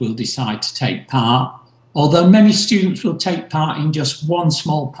students will decide to take part, although many students will take part in just one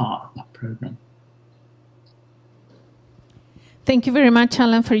small part of that programme. Thank you very much,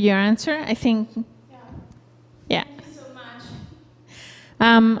 Alan, for your answer. I think, yeah. Thank you so much.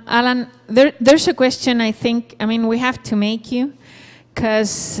 Alan, there's a question we have to make you,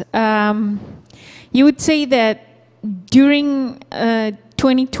 because you would say that during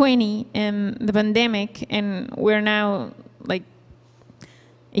 2020 and the pandemic, and we're now like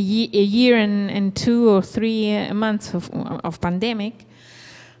a year and 2 or 3 months of pandemic,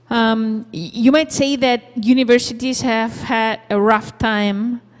 you might say that universities have had a rough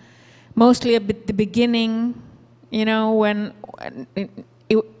time, mostly at the beginning, when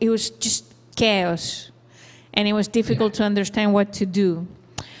it was just chaos and it was difficult to understand what to do.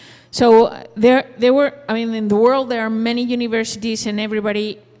 So there were, in the world there are many universities and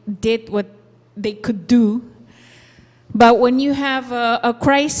everybody did what they could do. But when you have a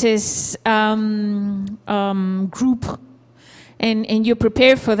crisis group and you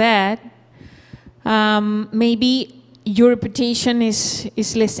prepare for that, maybe your reputation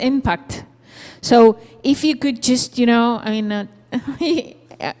is less impact. So if you could just, I'm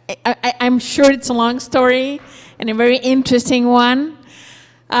sure it's a long story and a very interesting one.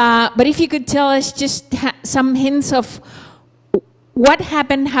 But if you could tell us just some hints of what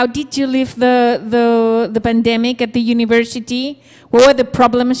happened, how did you live the pandemic at the university? What were the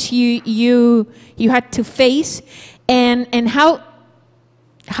problems you had to face, and how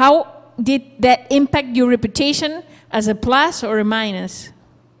did that impact your reputation as a plus or a minus?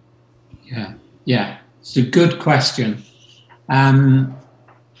 Yeah, it's a good question, and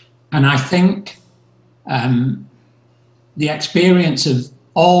I think the experience of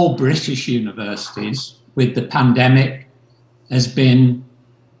all British universities with the pandemic has been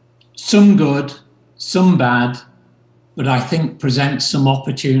some good, some bad, but I think presents some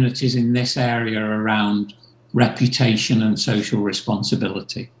opportunities in this area around reputation and social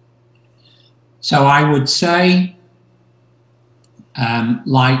responsibility. So I would say,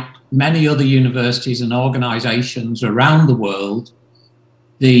 like many other universities and organizations around the world,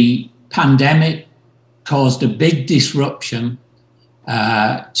 the pandemic caused a big disruption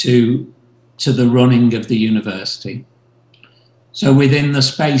to the running of the university. So within the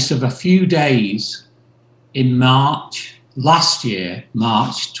space of a few days in March last year,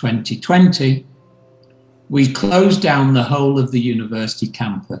 March 2020, we closed down the whole of the university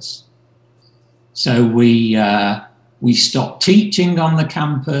campus. So we stopped teaching on the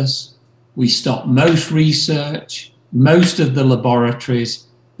campus, we stopped most research, most of the laboratories,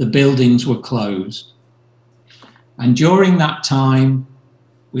 the buildings were closed. And during that time,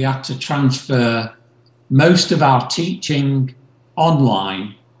 we had to transfer most of our teaching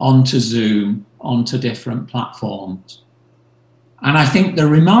online onto Zoom, onto different platforms. And I think the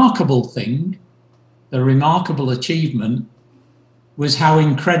remarkable thing, the remarkable achievement, was how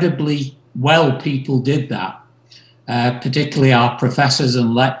incredibly well people did that. Particularly our professors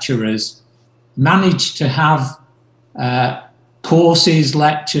and lecturers managed to have courses,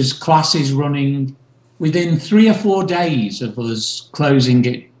 lectures, classes running within 3 or 4 days of us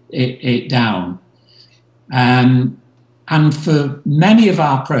closing it down. And for many of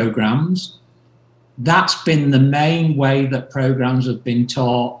our programs, that's been the main way that programs have been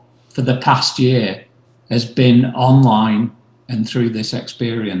taught for the past year, has been online and through this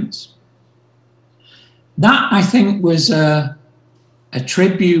experience. That, I think, was a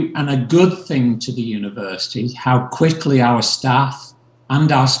tribute and a good thing to the university, how quickly our staff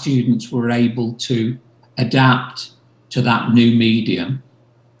and our students were able to adapt to that new medium.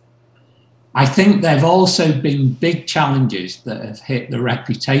 I think there have also been big challenges that have hit the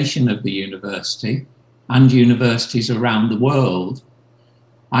reputation of the university and universities around the world.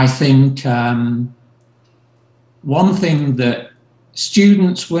 I think one thing that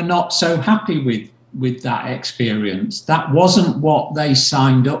students were not so happy with that experience. That wasn't what they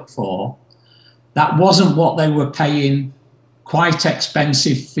signed up for. That wasn't what they were paying quite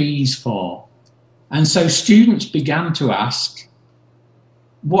expensive fees for. And so students began to ask,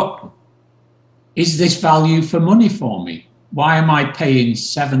 what is this value for money for me? Why am I paying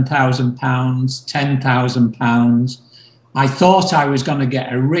 £7,000, £10,000? I thought I was going to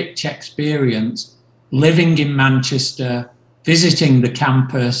get a rich experience living in Manchester, visiting the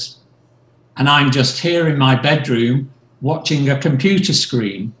campus, and I'm just here in my bedroom watching a computer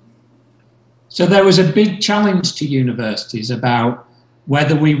screen. So there was a big challenge to universities about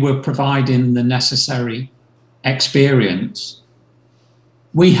whether we were providing the necessary experience.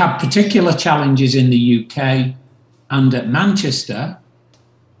 We have particular challenges in the UK and at Manchester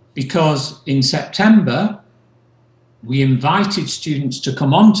because in September, we invited students to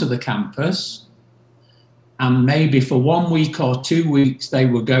come onto the campus, and maybe for 1 week or 2 weeks they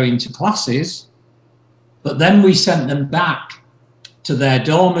were going to classes, but then we sent them back to their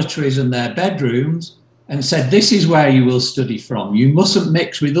dormitories and their bedrooms and said, this is where you will study from. You mustn't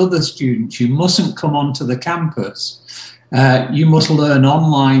mix with other students. You mustn't come onto the campus. You must learn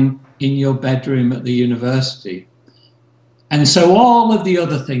online in your bedroom at the university. And so all of the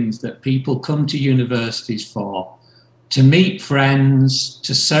other things that people come to universities for, to meet friends,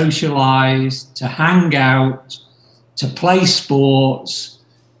 to socialize, to hang out, to play sports,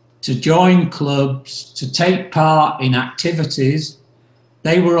 to join clubs, to take part in activities,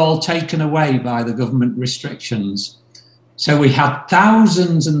 they were all taken away by the government restrictions. So we had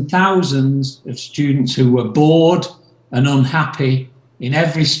thousands and thousands of students who were bored and unhappy in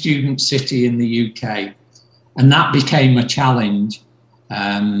every student city in the UK. And that became a challenge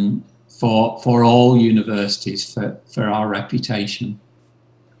for all universities, for our reputation.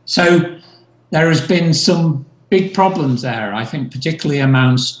 So there has been some big problems there, I think, particularly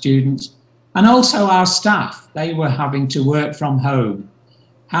among students and also our staff. They were having to work from home.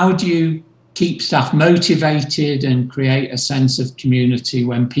 How do you keep staff motivated and create a sense of community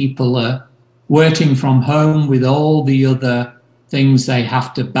when people are working from home with all the other things they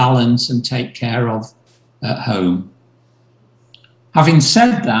have to balance and take care of at home? Having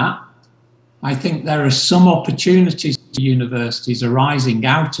said that, I think there are some opportunities for universities arising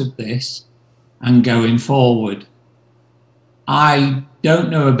out of this and going forward. I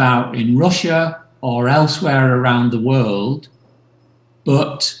don't know about in Russia or elsewhere around the world,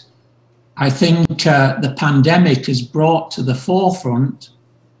 but I think the pandemic has brought to the forefront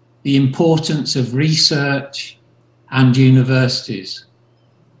the importance of research and universities.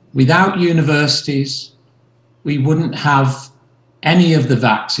 Without universities, we wouldn't have any of the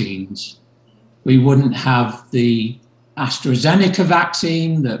vaccines. We wouldn't have the AstraZeneca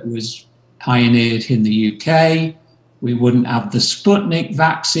vaccine that was pioneered in the UK. We wouldn't have the Sputnik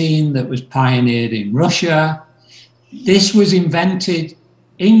vaccine that was pioneered in Russia. This was invented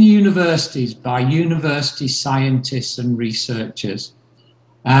in universities by university scientists and researchers.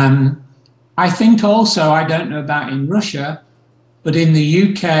 I think also, I don't know about in Russia, but in the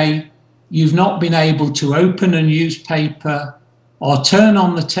UK, you've not been able to open a newspaper or turn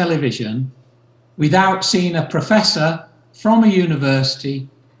on the television without seeing a professor from a university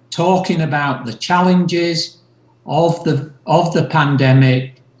talking about the challenges of the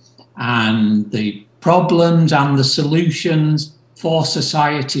pandemic and the problems and the solutions for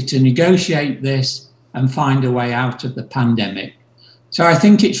society to negotiate this and find a way out of the pandemic. So I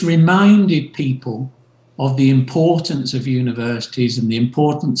think it's reminded people of the importance of universities and the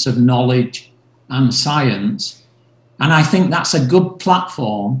importance of knowledge and science. And I think that's a good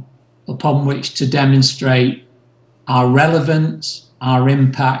platform upon which to demonstrate our relevance, our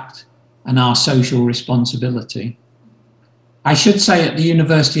impact, and our social responsibility. I should say at the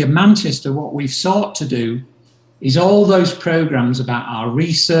University of Manchester, what we've sought to do is all those programs about our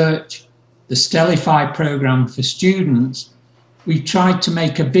research, the Stellify program for students, we've tried to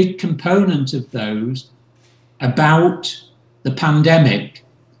make a big component of those about the pandemic.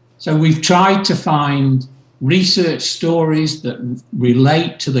 So we've tried to find research stories that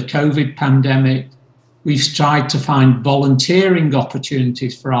relate to the COVID pandemic. We've tried to find volunteering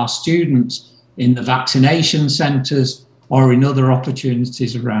opportunities for our students in the vaccination centres or in other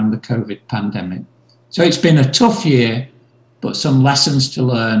opportunities around the COVID pandemic. So it's been a tough year, but some lessons to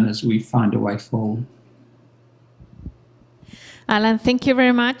learn as we find a way forward. Alan, thank you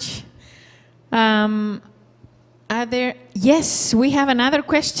very much. Yes, we have another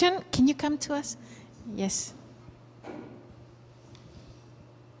question. Can you come to us? Yes.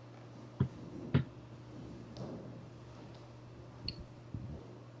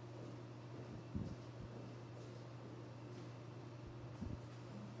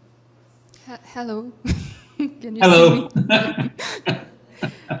 Hello. Can you Hello. see me?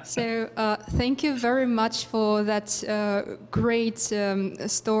 So thank you very much for that great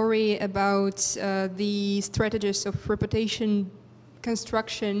story about the strategies of reputation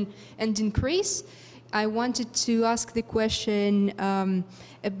construction and increase. I wanted to ask the question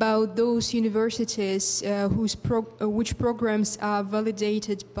about those universities which programs are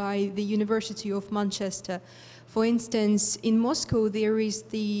validated by the University of Manchester. For instance, in Moscow, there is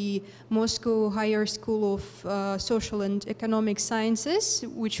the Moscow Higher School of Social and Economic Sciences,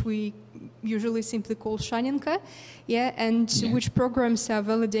 which we usually simply call Shaninka, which programs are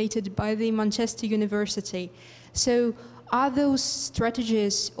validated by the Manchester University. So are those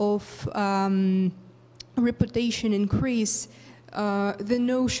strategies of reputation increase, the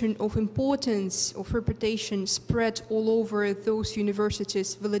notion of importance of reputation spread all over those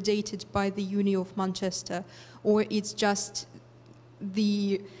universities validated by the Uni of Manchester, or it's just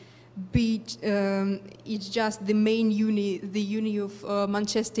the main uni, the Uni of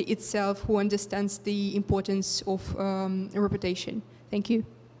Manchester itself, who understands the importance of reputation? Thank you.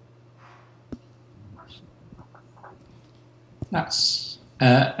 That's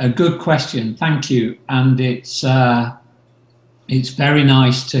a good question. Thank you. And it's very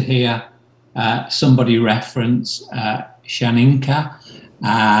nice to hear somebody reference Shaninka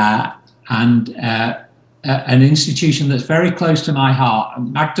and an institution that's very close to my heart.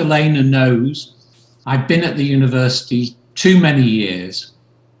 Magdalena knows I've been at the university too many years,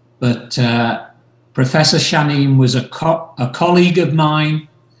 but Professor Shanin was a colleague of mine,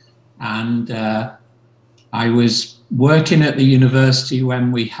 and I was working at the university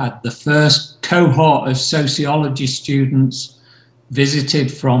when we had the first cohort of sociology students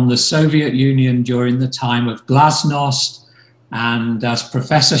visited from the Soviet Union during the time of Glasnost, and as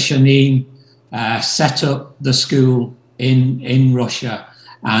Professor Shanin set up the school in Russia,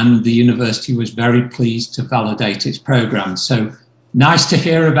 and the university was very pleased to validate its program. So nice to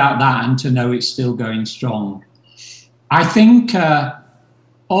hear about that and to know it's still going strong. I think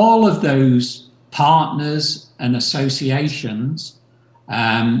all of those partners and associations,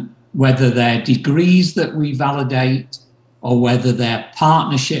 whether they're degrees that we validate or whether they're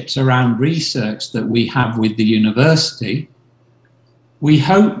partnerships around research that we have with the university, we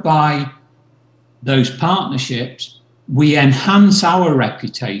hope by those partnerships we enhance our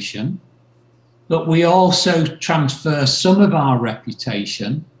reputation, but we also transfer some of our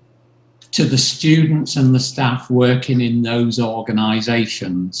reputation to the students and the staff working in those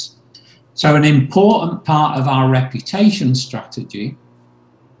organizations. So an important part of our reputation strategy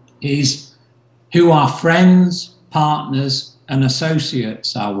is who our friends, partners, and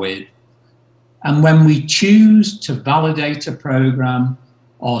associates are with. And when we choose to validate a program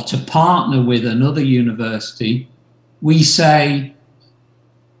or to partner with another university, we say,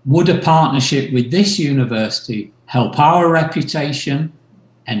 would a partnership with this university help our reputation,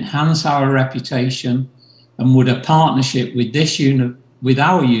 enhance our reputation, and would a partnership with with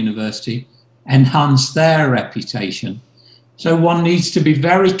our university enhance their reputation? So one needs to be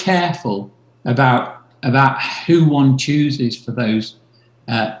very careful about who one chooses for those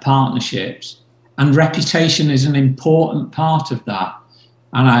partnerships, and reputation is an important part of that.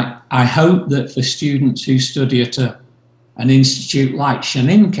 And I hope that for students who study at an institute like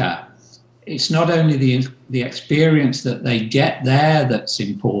Shaninka, it's not only the experience that they get there that's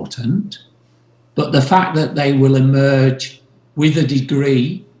important, but the fact that they will emerge with a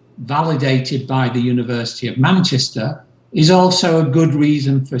degree validated by the University of Manchester is also a good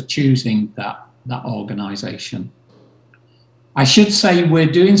reason for choosing that organisation. I should say we're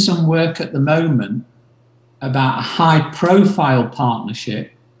doing some work at the moment about a high-profile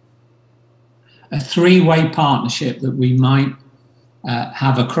partnership, a three-way partnership that we might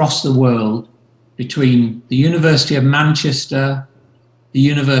have across the world between the University of Manchester, the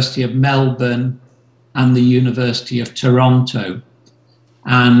University of Melbourne, and the University of Toronto.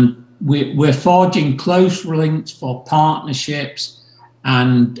 And we're forging close links for partnerships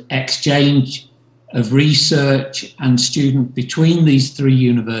and exchange of research and students between these three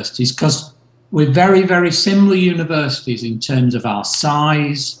universities, because we're very, very similar universities in terms of our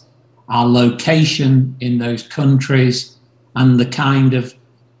size, our location in those countries, and the kind of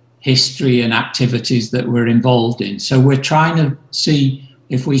history and activities that we're involved in. So we're trying to see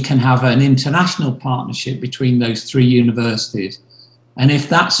if we can have an international partnership between those three universities. And if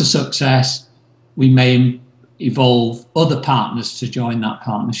that's a success, we may evolve other partners to join that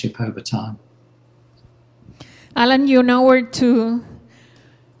partnership over time. Alan, you know where to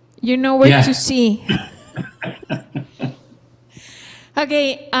to see.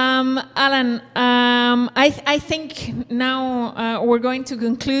 Okay, Alan, I think now we're going to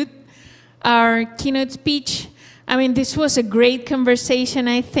conclude our keynote speech. I mean, this was a great conversation,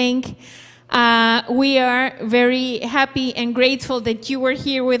 I think. We are very happy and grateful that you were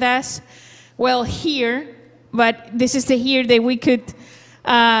here with us. Well, here, but this is the here that we could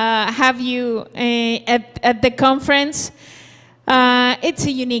have you at the conference. It's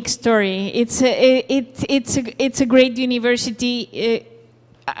a unique story. It's a great university.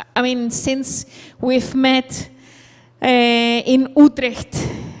 I mean, since we've met in Utrecht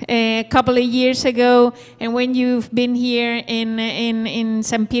a couple of years ago, and when you've been here in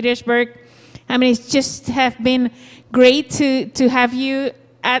St. Petersburg, I mean, it's just have been great to have you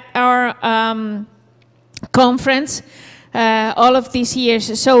at our conference all of these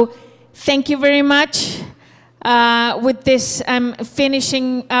years. So thank you very much. With this, I'm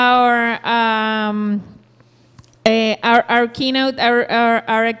finishing our keynote,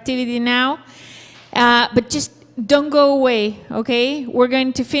 our activity now. But just don't go away, okay? We're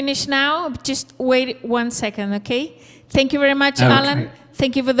going to finish now. Just wait 1 second, okay? Thank you very much, okay. Alan.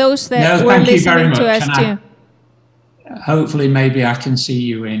 Thank you for those that were listening to us too. Hopefully, maybe I can see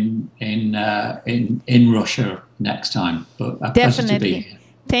you in Russia next time. But a pleasure to be here.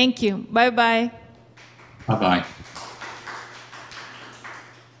 Thank you. Bye bye. Bye bye.